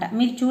అన్నమాట.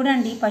 మీరు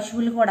చూడండి,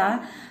 పశువులు కూడా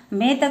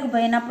మేతకు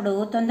పోయినప్పుడు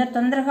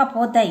తొందరగా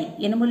పోతాయి,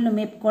 ఎనుములను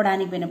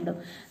మేపుకోవడానికి పోయినప్పుడు.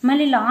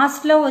 మళ్ళీ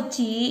లాస్ట్లో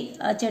వచ్చి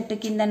చెట్టు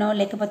కిందనో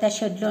లేకపోతే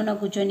షెడ్లోనో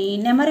కూర్చొని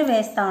నెమరు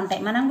వేస్తూ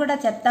ఉంటాయి. మనం కూడా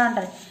చెప్తా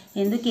ఉంటారు,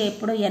 ఎందుకు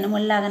ఎప్పుడు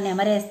ఎనుముల్లాగా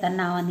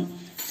నెమరేస్తున్నావు అని.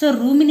 సో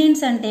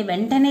రూమినెంట్స్ అంటే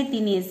వెంటనే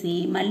తినేసి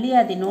మళ్ళీ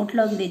అది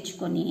నోట్లోకి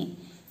తెచ్చుకొని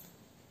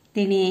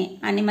తినే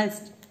animals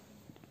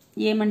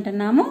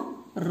ఏమంటున్నాము?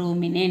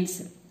 Ruminants.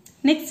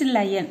 Next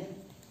lion.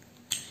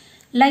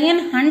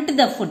 Lion hunt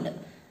the food.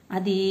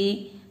 అది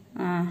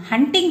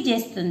హంటింగ్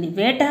చేస్తుంది,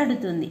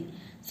 వేటాడుతుంది.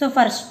 సో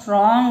ఫర్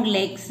స్ట్రాంగ్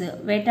లెగ్స్,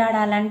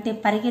 వేటాడాలంటే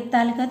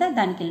పరిగెత్తాలి కదా,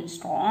 దానికి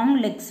స్ట్రాంగ్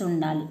లెగ్స్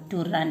ఉండాలి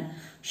టు రన్.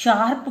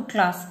 షార్ప్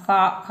క్లాస్,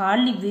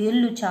 కాళ్ళు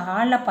వేళ్ళు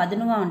చాలా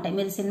పదునుగా ఉంటాయి.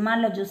 మీరు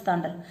సినిమాల్లో చూస్తూ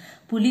ఉంటారు,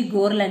 పులి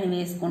గోర్లని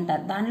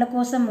వేసుకుంటారు. దాంట్లో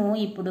కోసము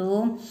ఇప్పుడు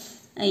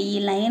ఈ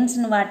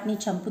లయన్స్ను వాటిని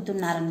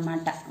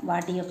చంపుతున్నారనమాట.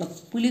 వాటి యొక్క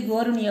పులి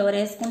గోరుని ఎవరు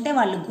వేసుకుంటే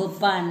వాళ్ళు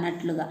గొప్ప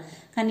అన్నట్లుగా.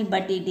 కానీ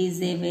but it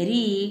is a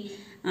very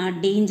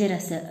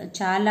dangerous,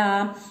 చాలా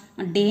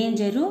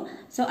డేంజరు.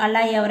 సో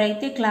అలా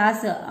ఎవరైతే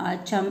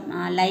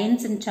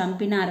లయన్స్ని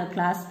చంపినారో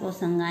క్లాస్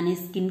కోసం కానీ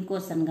స్కిన్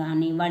కోసం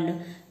కానీ వాళ్ళు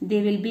దే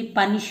విల్ బి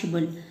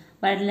పనిషబుల్.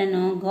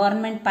 వాళ్ళను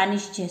గవర్నమెంట్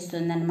పనిష్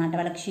చేస్తుంది అనమాట,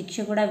 వాళ్ళకి శిక్ష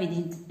కూడా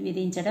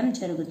విధించడం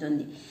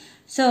జరుగుతుంది.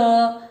 So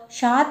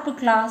sharp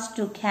class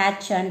to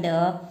catch and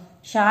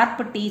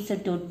sharp teeths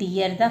to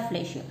tear the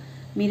flesh.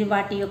 మీరు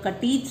వాటి యొక్క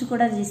టీత్స్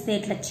కూడా తీస్తే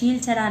ఇట్లా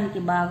చీల్చడానికి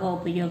బాగా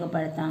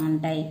ఉపయోగపడుతూ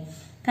ఉంటాయి.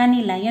 కానీ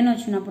లయన్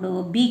వచ్చినప్పుడు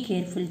బీ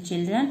కేర్ఫుల్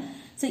చిల్డ్రన్.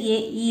 సో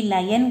ఈ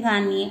లయన్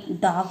కానీ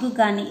డాగ్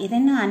కానీ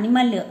ఏదైనా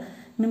అనిమల్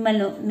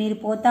మీరు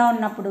పోతా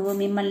ఉన్నప్పుడు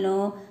మిమ్మల్ని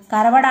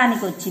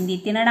కరవడానికి వచ్చింది,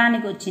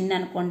 తినడానికి వచ్చింది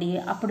అనుకోండి,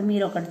 అప్పుడు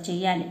మీరు ఒకటి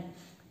చెయ్యాలి,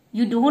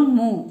 యూ డోంట్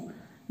మూవ్.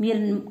 మీరు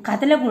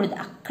కదలకూడదు,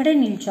 అక్కడే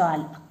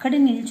నిల్చోవాలి. అక్కడే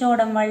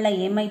నిల్చోవడం వల్ల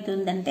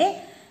ఏమవుతుందంటే,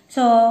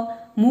 so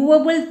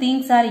movable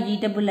things are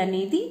eatable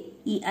అనేది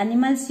ఈ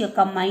అనిమల్స్ యొక్క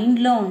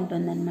మైండ్లో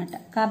ఉంటుందన్నమాట.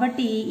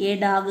 కాబట్టి ఏ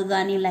డాగ్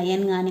కానీ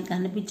లయన్ కానీ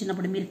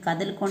కనిపించినప్పుడు మీరు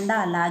కదలకుండా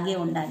అలాగే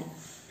ఉండాలి.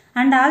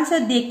 And also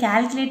they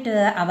calculate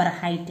hour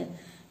height.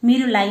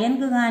 మీరు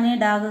లయన్కు కానీ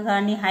డాగ్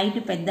కానీ హైట్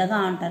పెద్దగా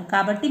ఉంటారు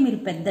కాబట్టి మీరు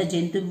పెద్ద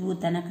జంతువు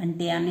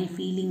తనకంటే అనే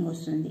ఫీలింగ్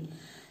వస్తుంది.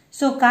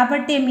 సో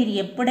కాబట్టి మీరు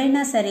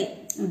ఎప్పుడైనా సరే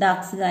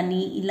డాగ్స్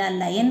కానీ ఇలా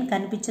లయన్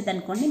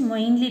కనిపించదనుకోండి,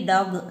 మెయిన్లీ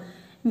డాగ్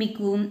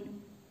మీకు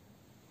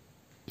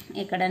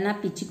ఎక్కడైనా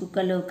పిచ్చి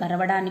కుక్కలు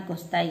కరవడానికి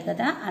వస్తాయి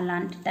కదా,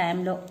 అలాంటి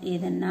టైంలో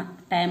ఏదన్నా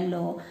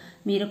టైంలో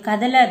మీరు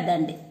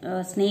కదలద్దండి.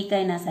 స్నేక్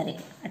అయినా సరే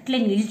అట్లే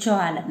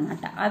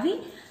నిల్చోవాలన్నమాట, అవి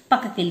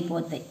పక్కకి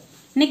వెళ్ళిపోతాయి.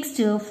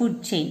 Next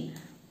food chain.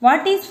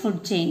 What is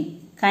food chain?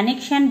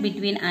 Connection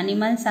between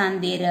animals on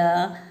their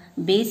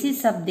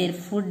basis of their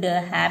food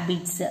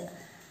habits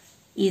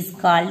is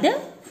called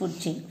food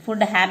chain.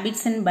 Food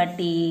హ్యాబిట్స్ని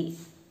బట్టి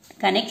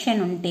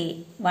కనెక్షన్ ఉంటే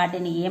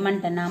వాటిని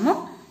ఏమంటున్నాము?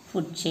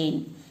 Food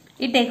chain.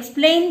 It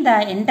explains the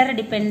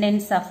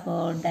interdependence of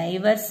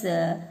diverse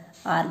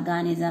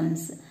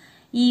organisms.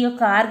 ఈ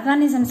యొక్క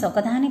organisms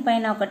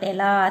ఒకదానిపైన ఒకటి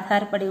ఎలా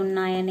ఆధారపడి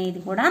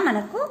ఉన్నాయనేది కూడా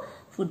మనకు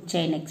ఫుడ్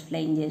చైన్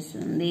ఎక్స్ప్లెయిన్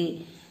చేస్తుంది.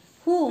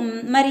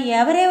 మరి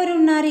ఎవరెవరు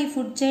ఉన్నారు ఈ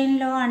ఫుడ్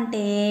చైన్లో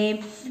అంటే,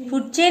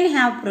 food chain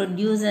have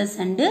producers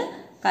and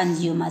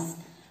consumers.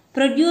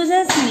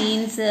 Producers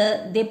means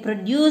they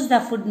produce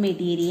the food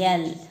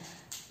material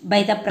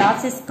by the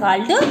process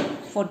called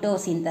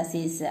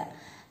photosynthesis.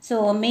 So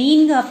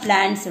మెయిన్గా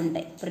ప్లాంట్స్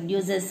ఉంటాయి,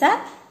 producers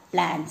or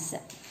plants.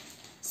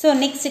 So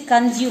next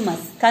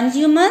consumers.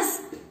 Consumers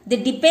they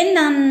depend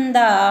on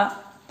the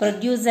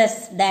producers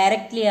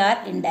directly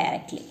or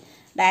indirectly.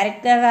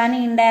 డైరెక్ట్గా కానీ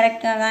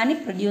ఇండైరెక్ట్గా కానీ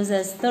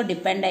ప్రొడ్యూసర్స్తో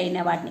depend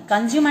అయిన వాటిని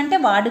consume అంటే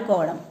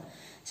వాడుకోవడం.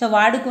 సో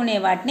వాడుకునే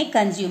వాటిని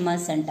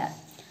కన్జ్యూమర్స్ అంటారు.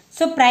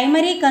 So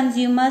primary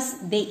consumers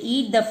they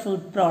eat the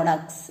food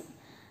products,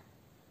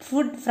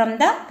 food from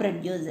the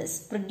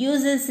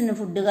ప్రొడ్యూసర్స్ని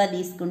ఫుడ్గా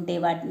తీసుకుంటే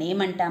వాటిని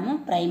ఏమంటాము?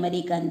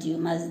 Primary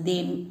consumers. They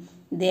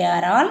they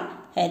are all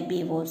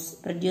herbivores.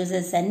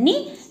 Producers అన్ని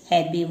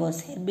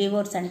హెర్బివోర్స్.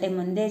 హెర్బివోర్స్ అంటే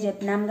ముందే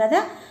చెప్పినాం కదా.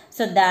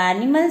 So the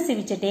animals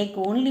which take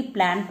only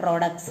plant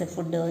products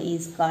food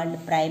is called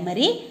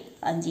primary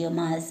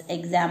consumers.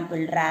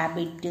 Example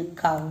rabbit,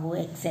 cow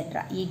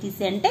etcetera.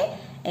 ETC అంటే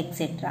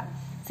etcetera.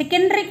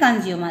 Secondary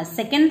consumers.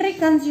 Secondary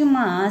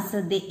consumers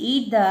they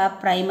eat the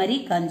primary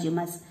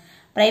consumers.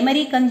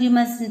 Primary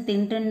consumers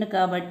తింటుండు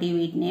కాబట్టి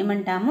వీటిని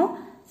ఏమంటాము?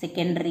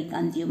 Secondary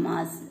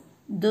consumers.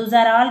 Those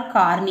are all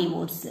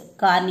carnivores.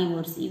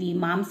 Carnivores ఇవి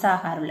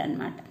మాంసాహారులు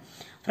అన్నమాట.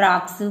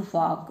 Frocks,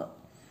 ఫాక్.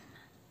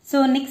 So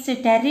next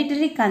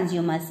territory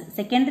consumers.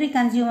 Secondary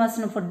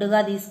కన్జ్యూమర్స్ను ఫుడ్గా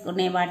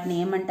తీసుకునే వాటిని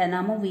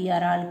ఏమంటున్నాము?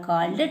 We are all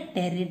called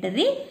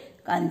territory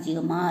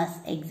consumers.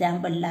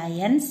 Example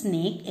lion,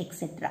 snake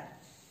etcetera.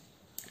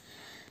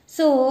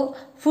 So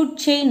food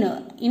chain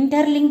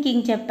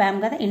interlinking చెప్పాం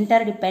కదా,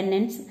 inter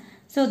dependence.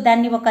 So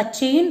దాన్ని ఒక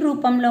చైన్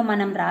రూపంలో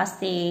మనం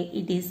రాస్తే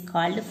it is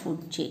called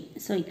food chain.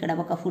 So ఇక్కడ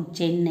ఒక ఫుడ్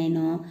చైన్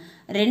నేను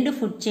 2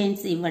 ఫుడ్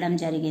చైన్స్ ఇవ్వడం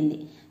జరిగింది.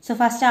 సో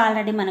ఫస్ట్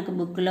ఆల్రెడీ మనకు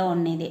బుక్లో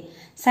ఉన్నది.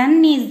 Sun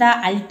is the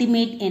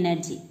ultimate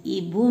energy. ఈ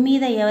భూమి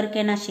మీద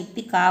ఎవరికైనా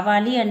శక్తి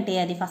కావాలి అంటే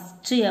అది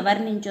ఫస్ట్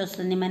ఎవరి నుంచి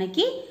వస్తుంది?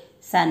 మనకి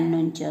సన్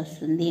నుంచి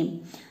వస్తుంది.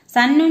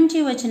 సన్ నుంచి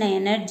వచ్చిన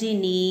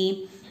ఎనర్జీని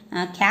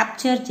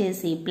క్యాప్చర్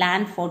చేసి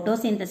ప్లాంట్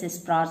ఫోటోసింథసిస్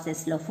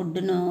ప్రాసెస్లో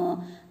ఫుడ్ను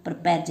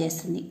ప్రిపేర్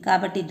చేస్తుంది.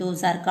 కాబట్టి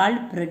those are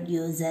called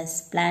producers.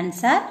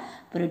 Plants are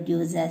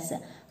producers.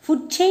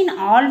 Food chain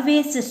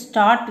always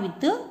start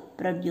with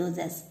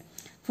producers.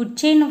 Food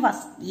chain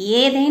first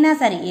ఏదైనా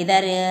సరే,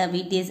 either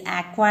it is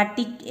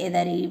aquatic,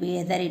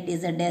 either it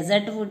is a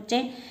dessert food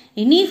chain,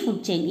 any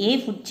food chain, A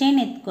food chain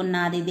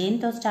ఎత్తుకున్నా అది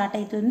దేంతో start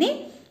అవుతుంది?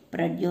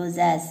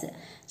 Producers.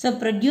 So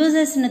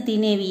ప్రొడ్యూసర్స్ను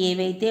తినేవి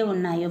ఏవైతే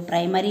ఉన్నాయో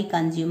primary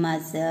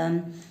consumers.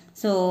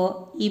 So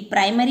ఈ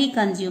primary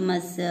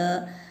consumers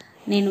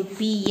నేను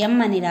పిఎం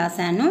అని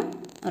రాశాను,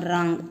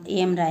 రాంగ్.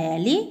 ఏం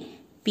రాయాలి?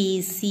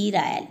 పిసి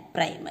రాయాలి.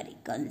 Primary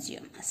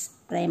consumers.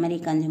 Primary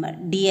consumer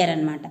dear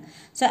అనమాట.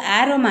 సో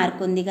యారో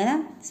మార్క్ ఉంది కదా.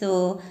 సో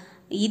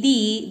ఇది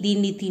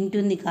దీన్ని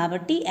తింటుంది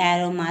కాబట్టి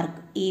యారో మార్క్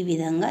ఈ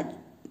విధంగా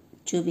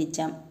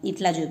చూపించాం.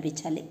 ఇట్లా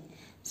చూపించాలి.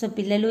 సో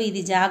పిల్లలు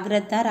ఇది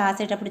జాగ్రత్త,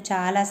 రాసేటప్పుడు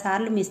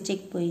చాలాసార్లు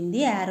మిస్టేక్ పోయింది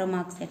యారో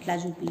మార్క్స్ ఎట్లా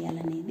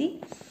చూపించాలనేది.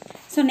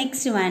 So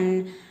next one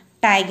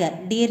tiger.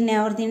 డీర్ని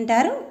ఎవరు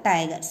తింటారు?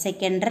 Tiger.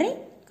 Secondary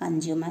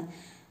consumer.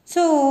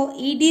 So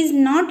it is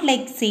not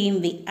like same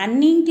way.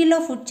 అన్నింటిలో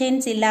ఫుడ్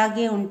చైన్స్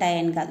ఇలాగే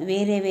ఉంటాయని కాదు,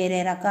 వేరే వేరే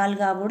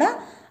రకాలుగా కూడా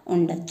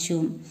ఉండొచ్చు.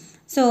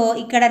 సో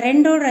ఇక్కడ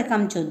 2వ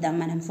రకం చూద్దాం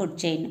మనం food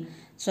chain.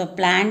 So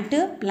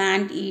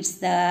plant eats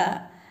the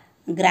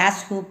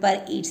gross Hooper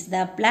eats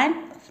the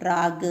plant,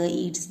 frog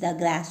eats the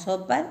gross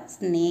Hooper,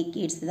 snake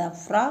eats the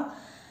frog,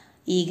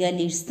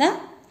 eagle eats the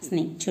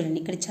snake. చూడండి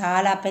ఇక్కడ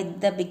చాలా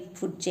పెద్ద బిగ్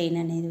ఫుడ్ చైన్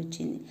అనేది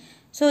వచ్చింది.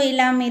 సో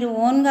ఇలా మీరు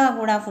ఓన్గా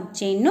కూడా ఫుడ్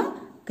చైన్ను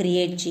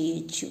క్రియేట్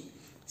చేయొచ్చు.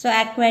 సో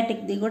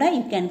ఆక్వాటిక్ది కూడా యూ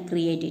క్యాన్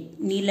క్రియేట్ ఇట్.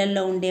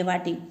 నీళ్ళల్లో ఉండే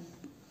వాటి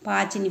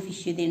పాచిని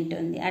ఫిష్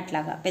తింటుంది,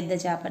 అట్లాగా పెద్ద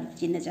చేపలు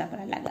చిన్న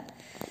చేపలు అలాగా.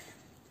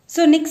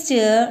 So next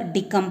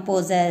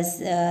decomposers.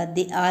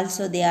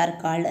 They are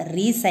called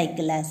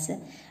recyclers.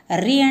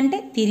 అంటే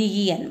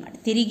తిరిగి అనమాట,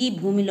 తిరిగి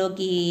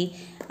భూమిలోకి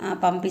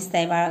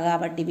పంపిస్తాయి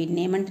కాబట్టి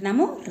వీటిని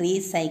ఏమంటున్నాము?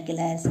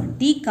 రీసైక్లర్స్.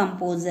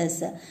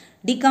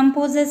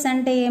 డికంపోజర్స్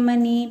అంటే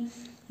ఏమని?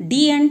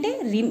 డి అంటే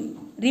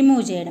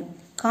రిమూవ్ చేయడం.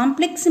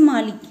 కాంప్లెక్స్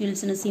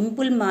మాలిక్యూల్స్ను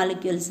సింపుల్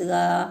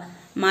మాలిక్యూల్స్గా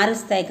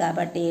మారుస్తాయి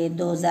కాబట్టి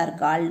those are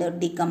called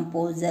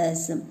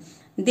decomposers.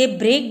 They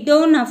break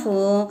down of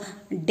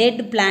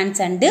dead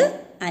plants and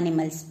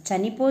animals.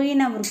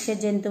 చనిపోయిన వృక్ష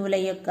జంతువుల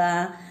యొక్క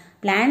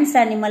ప్లాంట్స్,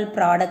 అనిమల్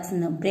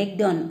ప్రోడక్ట్స్ను బ్రేక్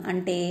డౌన్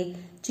అంటే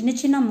చిన్న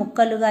చిన్న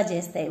ముక్కలుగా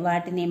చేస్తాయి.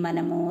 వాటిని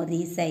మనము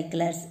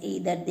recyclers.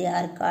 Either they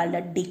are called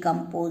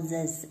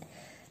decomposers.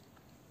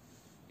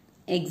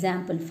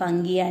 Example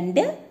fungi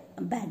and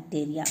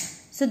bacteria.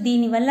 So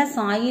దీనివల్ల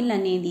సాయిల్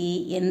అనేది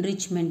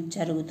ఎన్రిచ్మెంట్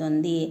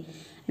జరుగుతుంది.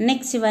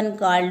 Next one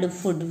called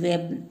food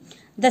web.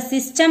 The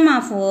system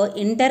of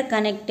inter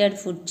connected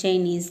food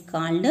chain is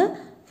called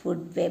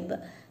food web.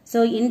 So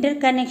inter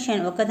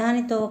connection,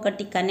 ఒకదానితో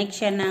ఒకటి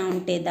connection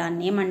ఉంటే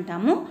దాన్ని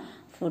ఏమంటాము?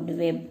 Food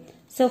web.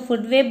 So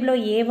food వెబ్లో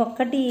ఏ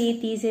ఒక్కటి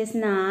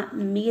తీసేసినా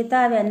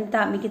మిగతా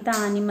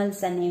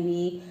అనిమల్స్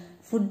అనేవి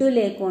ఫుడ్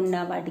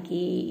లేకుండా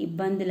వాటికి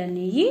ఇబ్బందులు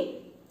అనేవి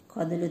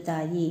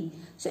కదులుతాయి.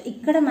 సో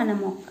ఇక్కడ మనం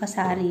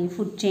ఒక్కసారి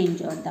ఫుడ్ చైన్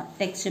చూద్దాం.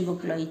 టెక్స్ట్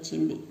బుక్లో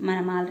ఇచ్చింది,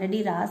 మనం ఆల్రెడీ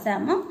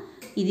రాసాము.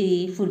 ఇది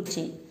ఫుడ్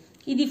చైన్,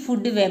 ఇది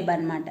ఫుడ్ వెబ్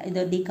అనమాట.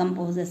 ఇదో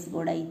డికంపోజర్స్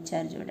కూడా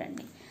ఇచ్చారు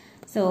చూడండి.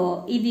 సో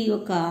ఇది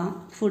ఒక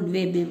ఫుడ్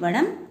వెబ్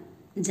ఇవ్వడం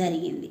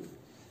జరిగింది.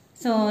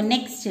 So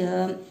next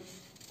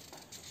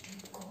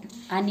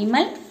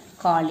animal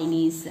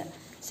colonies.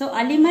 So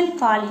animal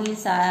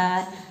colonies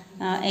are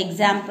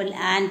example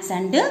ants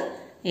and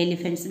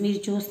elephants. మీరు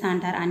చూస్తూ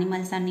ఉంటారు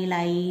అనిమల్స్ అన్ని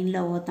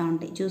లైన్లో పోతూ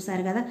ఉంటాయి,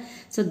 చూసారు కదా.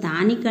 సో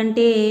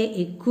దానికంటే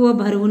ఎక్కువ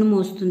బరువును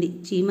మోస్తుంది.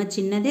 చీమ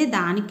చిన్నదే,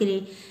 దానికి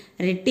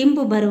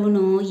రెట్టింపు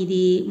బరువును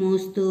ఇది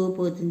మోస్తూ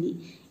పోతుంది.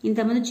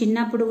 ఇంతకుముందు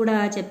చిన్నప్పుడు కూడా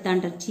చెప్తా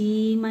ఉంటారు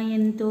చీమ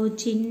ఎంతో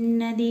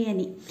చిన్నది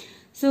అని.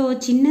 సో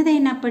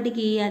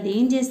చిన్నదైనప్పటికీ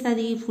అదేం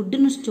చేస్తుంది,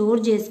 ఫుడ్ను స్టోర్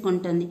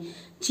చేసుకుంటుంది.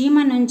 చీమ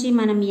నుంచి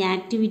మనం ఈ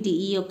యాక్టివిటీ,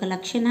 ఈ యొక్క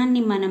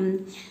లక్షణాన్ని మనం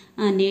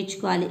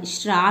నేర్చుకోవాలి.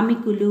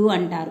 శ్రామికులు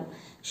అంటారు.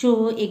 సో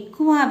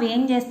ఎక్కువ అవి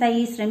ఏం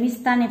చేస్తాయి,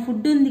 శ్రమిస్తానే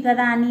ఫుడ్ ఉంది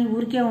కదా అని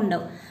ఊరికే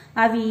ఉండవు.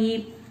 అవి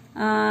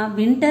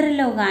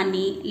వింటర్లో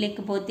కానీ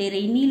లేకపోతే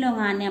రైనీలో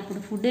కానీ అప్పుడు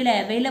ఫుడ్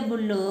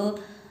అవైలబుల్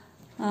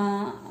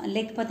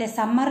లేకపోతే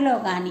సమ్మర్లో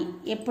కానీ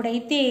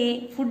ఎప్పుడైతే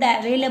ఫుడ్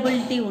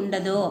అవైలబిలిటీ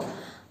ఉండదో,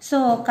 సో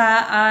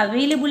ఆ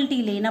అవైలబిలిటీ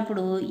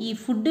లేనప్పుడు ఈ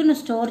ఫుడ్ను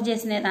స్టోర్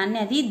చేసిన దాన్ని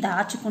అది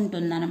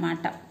దాచుకుంటుంది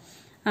అన్నమాట.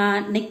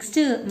 నెక్స్ట్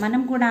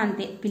మనం కూడా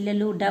అంతే,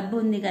 పిల్లలు డబ్బు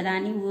ఉంది కదా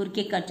అని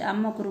ఊరికే ఖర్చు,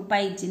 అమ్మ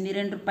 ₹1 ఇచ్చింది,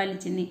 ₹2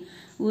 ఇచ్చింది,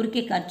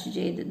 ఊరికే ఖర్చు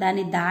చేయదు.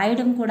 దాన్ని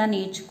దాయడం కూడా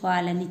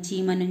నేర్చుకోవాలని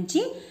చీమ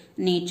నుంచి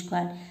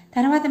నేర్చుకోవాలి.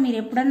 తర్వాత మీరు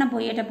ఎప్పుడన్నా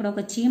పోయేటప్పుడు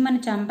ఒక చీమను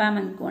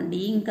చంపామనుకోండి,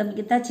 ఇంకా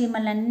మిగతా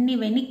చీమలన్నీ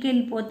వెనక్కి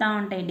వెళ్ళిపోతూ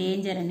ఉంటాయి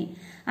డేంజర్ అని.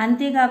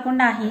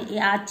 అంతేకాకుండా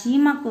ఆ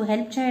చీమకు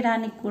హెల్ప్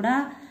చేయడానికి కూడా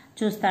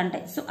చూస్తూ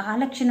ఉంటాయి. సో ఆ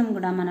లక్షణం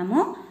కూడా మనము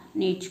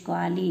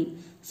నేర్చుకోవాలి.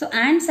 So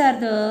ants are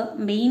the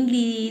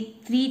mainly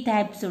 3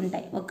 types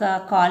ఉంటాయి ఒక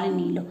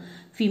కాలనీలో.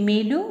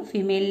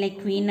 ఫిమేల్ని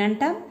క్వీన్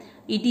అంటాం.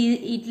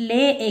 ఇట్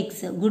లే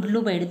ఎగ్స్, గుడ్లు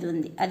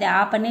పెడుతుంది, అది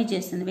ఆ పనే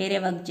చేస్తుంది, వేరే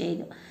వర్క్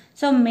చేయదు.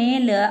 So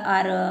male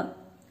or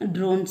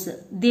drones,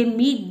 they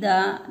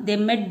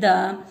met the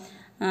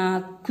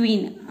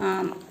queen.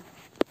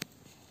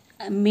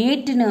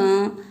 మేట్ను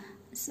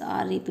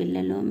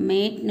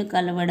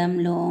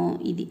కలవడంలో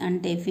ఇది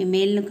అంటే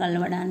ఫిమేల్ను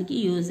కలవడానికి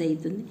యూజ్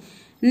అవుతుంది.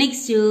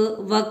 Next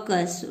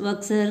workers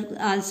are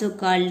also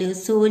called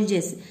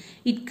soldiers.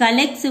 It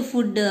collects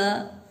food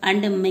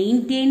and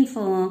maintain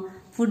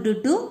food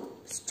to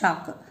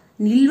stock.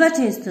 నిల్వ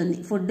చేస్తుంది,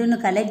 ఫుడ్ను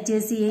కలెక్ట్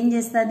చేసి ఏం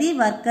చేస్తుంది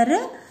వర్కర్,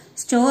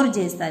 స్టోర్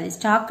చేస్తుంది.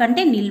 స్టాక్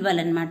అంటే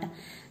నిల్వలు అనమాట.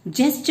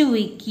 Just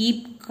we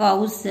keep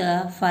cows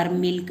for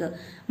milk.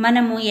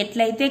 మనము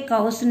ఎట్లయితే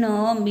కౌస్ను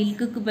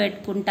మిల్క్కు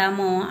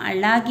పెట్టుకుంటామో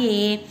అలాగే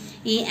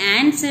ఈ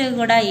యాంట్స్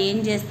కూడా ఏం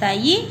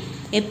చేస్తాయి,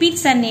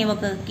 ఎపిడ్స్ అనే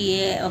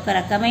ఒక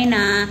రకమైన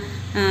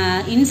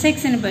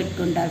ఇన్సెక్ట్స్ని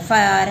పెట్టుకుంటారు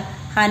ఫర్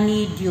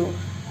హనీ డ్యూ.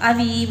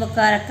 అవి ఒక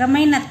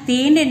రకమైన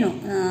తేనెను,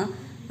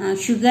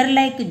 షుగర్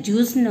లైక్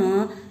జ్యూస్ను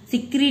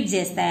సిక్రీట్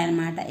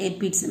చేస్తాయన్నమాట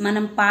ఎపిడ్స్.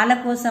 మనం పాల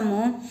కోసము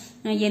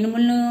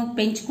ఎనుములను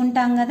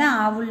పెంచుకుంటాం కదా,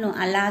 ఆవులను,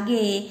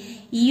 అలాగే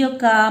ఈ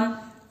యొక్క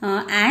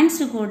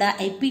యాంట్స్ కూడా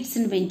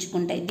ఎపిడ్స్ని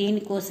పెంచుకుంటాయి.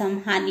 దేనికోసం,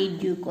 హనీ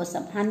డ్యూ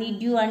కోసం. హనీ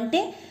డ్యూ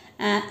అంటే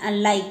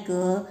like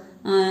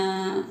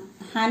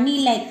honey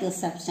like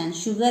substance,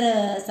 sugar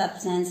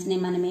సబ్స్టెన్స్ని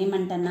మనం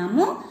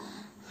ఏమంటున్నాము,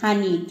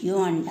 హనీ డ్యూ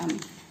అంటాము.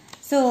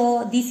 So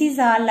this is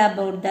all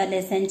about the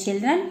lesson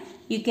children.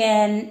 You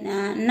can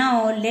now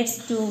let's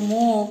to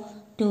move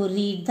to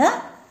read the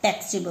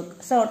text book.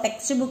 So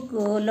text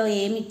బుక్లో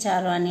ఏమి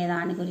ఇచ్చారు అనే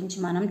దాని గురించి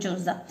మనం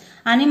చూద్దాం.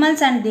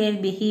 అనిమల్స్ అండ్ దేర్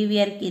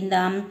బిహేవియర్ కింద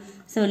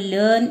సో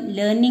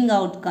లెర్నింగ్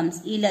అవుట్కమ్స్.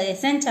 ఈ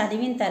లెసన్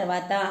చదివిన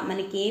తర్వాత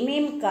మనకి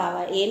ఏమేమి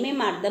కావాలి,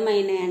 ఏమేమి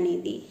అర్థమైనాయి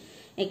అనేది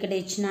ఇక్కడ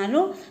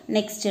ఇచ్చినారు.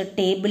 నెక్స్ట్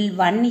టేబుల్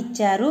 1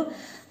 ఇచ్చారు.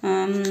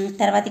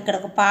 తర్వాత ఇక్కడ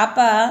ఒక పాప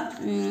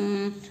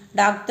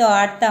డాగ్తో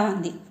ఆడుతూ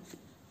ఉంది.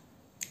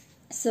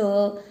 సో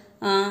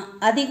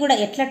అది కూడా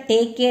ఎట్లా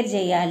టేక్ కేర్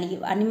చేయాలి,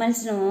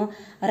 అనిమల్స్ను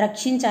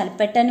రక్షించాలి,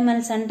 పెట్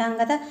అనిమల్స్ అంటాం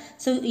కదా.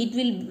 So it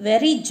will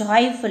very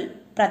joyful.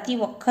 ప్రతి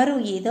ఒక్కరూ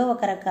ఏదో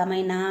ఒక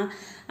రకమైన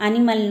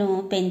అనిమల్ను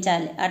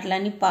పెంచాలి.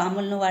 అట్లని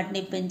పాములను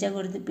వాటిని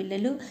పెంచకూడదు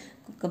పిల్లలు.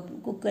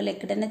 కుక్కలు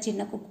ఎక్కడైనా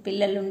చిన్న కుక్క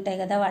పిల్లలు ఉంటాయి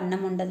కదా,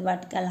 అన్నం ఉండదు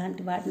వాటికి,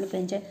 అలాంటి వాటిని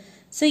పెంచాలి.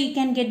 So you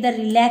can get the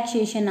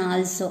relaxation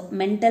also,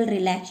 mental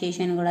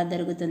relaxation కూడా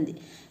దొరుకుతుంది.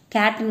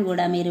 క్యాట్ని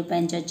కూడా మీరు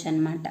పెంచవచ్చు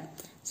అనమాట.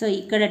 సో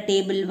ఇక్కడ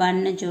టేబుల్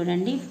 1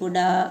 చూడండి.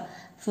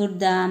 Food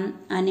the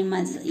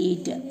animals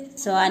eat.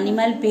 So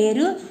animal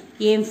పేరు,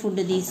 ఏం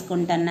ఫుడ్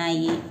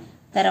తీసుకుంటున్నాయి,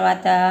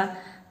 తర్వాత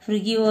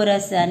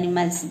ఫ్రిగివోరస్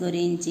అనిమల్స్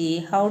గురించి,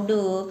 హౌ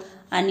డు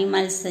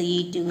అనిమల్స్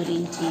ఈట్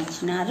గురించి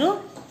ఇచ్చినారు.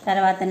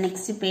 తర్వాత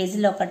నెక్స్ట్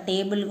పేజ్లో ఒక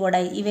టేబుల్ కూడా,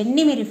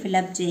 ఇవన్నీ మీరు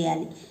ఫిలప్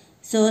చేయాలి.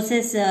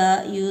 Sources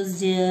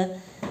used,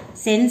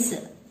 sense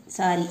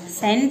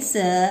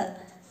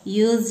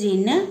used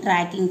in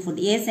tracking food.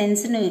 A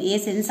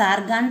sense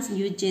organs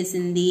use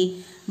చేసింది,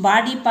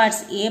 బాడీ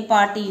పార్ట్స్ ఏ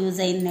పార్ట్ యూజ్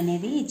అయింది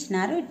అనేది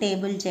ఇచ్చినారు,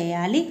 టేబుల్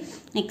చేయాలి.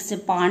 Next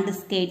pond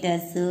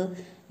skaters,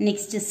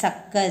 next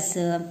suckers,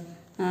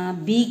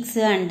 beaks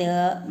and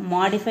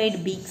modified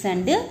beaks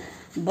and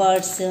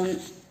birds,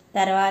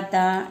 తర్వాత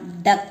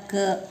duck,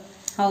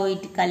 how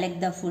it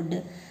collect the food.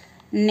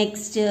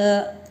 Next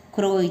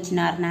క్రో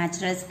ఇచ్చినారు,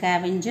 natural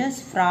scavengers,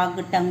 frog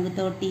tongue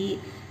తోటి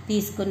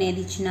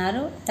తీసుకునేది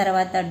ఇచ్చినారు.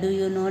 తర్వాత డూ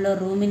యూ నోలో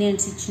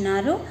రూమినెంట్స్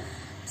ఇచ్చినారు.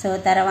 సో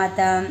తర్వాత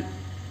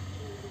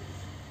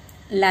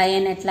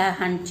లయన్ ఎట్లా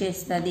హంట్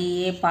చేస్తుంది,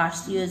 ఏ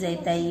పార్ట్స్ యూజ్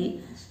అవుతాయి,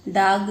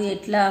 డాగ్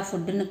ఎట్లా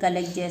ఫుడ్ను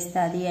కలెక్ట్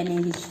చేస్తుంది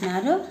అనేది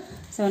ఇచ్చినారు.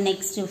 సో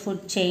నెక్స్ట్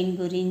ఫుడ్ చైన్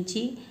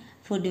గురించి,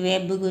 ఫుడ్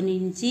వెబ్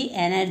గురించి,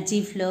 ఎనర్జీ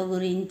ఫ్లో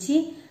గురించి,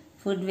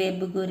 ఫుడ్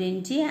వెబ్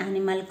గురించి,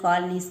 యానిమల్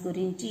కాలనీస్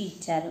గురించి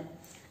ఇచ్చారు.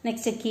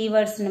 నెక్స్ట్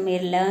కీవర్డ్స్ని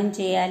మీరు లెర్న్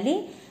చేయాలి,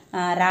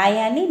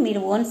 రాయాలి, మీరు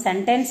ఓన్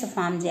సెంటెన్స్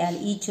ఫామ్ చేయాలి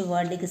ఈచ్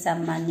వర్డ్కి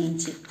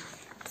సంబంధించి.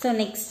 So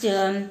next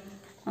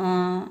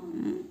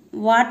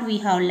what we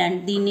have learn,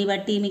 దీన్ని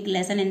బట్టి మీకు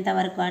లెసన్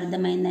ఎంతవరకు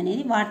అర్థమైంది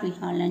అనేది వాట్ వీ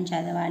హ్యావ్ లర్న్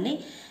చదవాలి.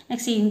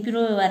 నెక్స్ట్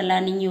ఇంప్రూవ్ యువర్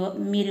లర్నింగ్,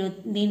 మీరు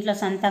దీంట్లో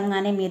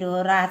సొంతంగానే మీరు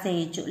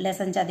రాసేయచ్చు.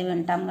 లెసన్ చదివి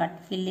ఉంటాం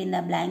కాబట్టి fill in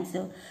the blanks,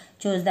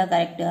 choose the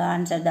correct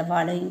answer the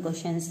following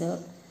questions.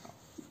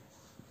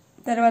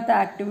 తర్వాత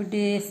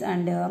యాక్టివిటీస్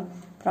అండ్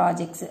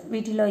ప్రాజెక్ట్స్,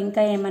 వీటిలో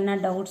ఇంకా ఏమన్నా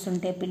డౌట్స్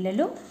ఉంటే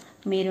పిల్లలు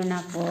మీరు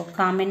నాకు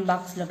కామెంట్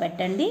బాక్స్లో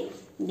పెట్టండి,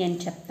 నేను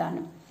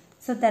చెప్తాను.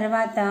 సో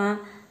తర్వాత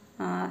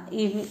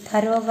ఇవి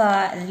థరోగా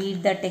read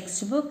the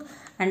text book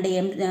and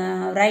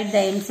right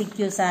the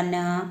MCQs on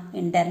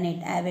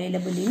internet,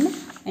 available in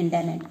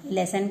internet.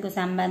 లెసన్కు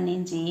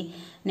సంబంధించి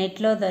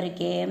నెట్లో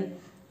దొరికే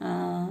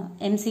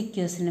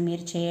MCQsని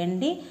మీరు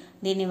చేయండి.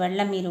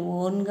 దీనివల్ల మీరు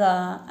ఓన్గా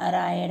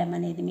రాయడం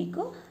అనేది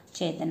మీకు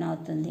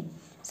చేతనవుతుంది.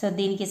 సో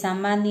దీనికి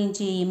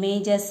సంబంధించి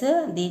ఇమేజెస్,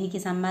 దీనికి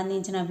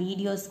సంబంధించిన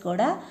వీడియోస్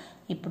కూడా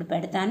ఇప్పుడు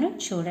పెడతాను,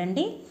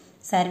 చూడండి.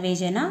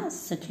 సర్వేజన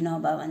సుఖినో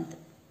భవంతు.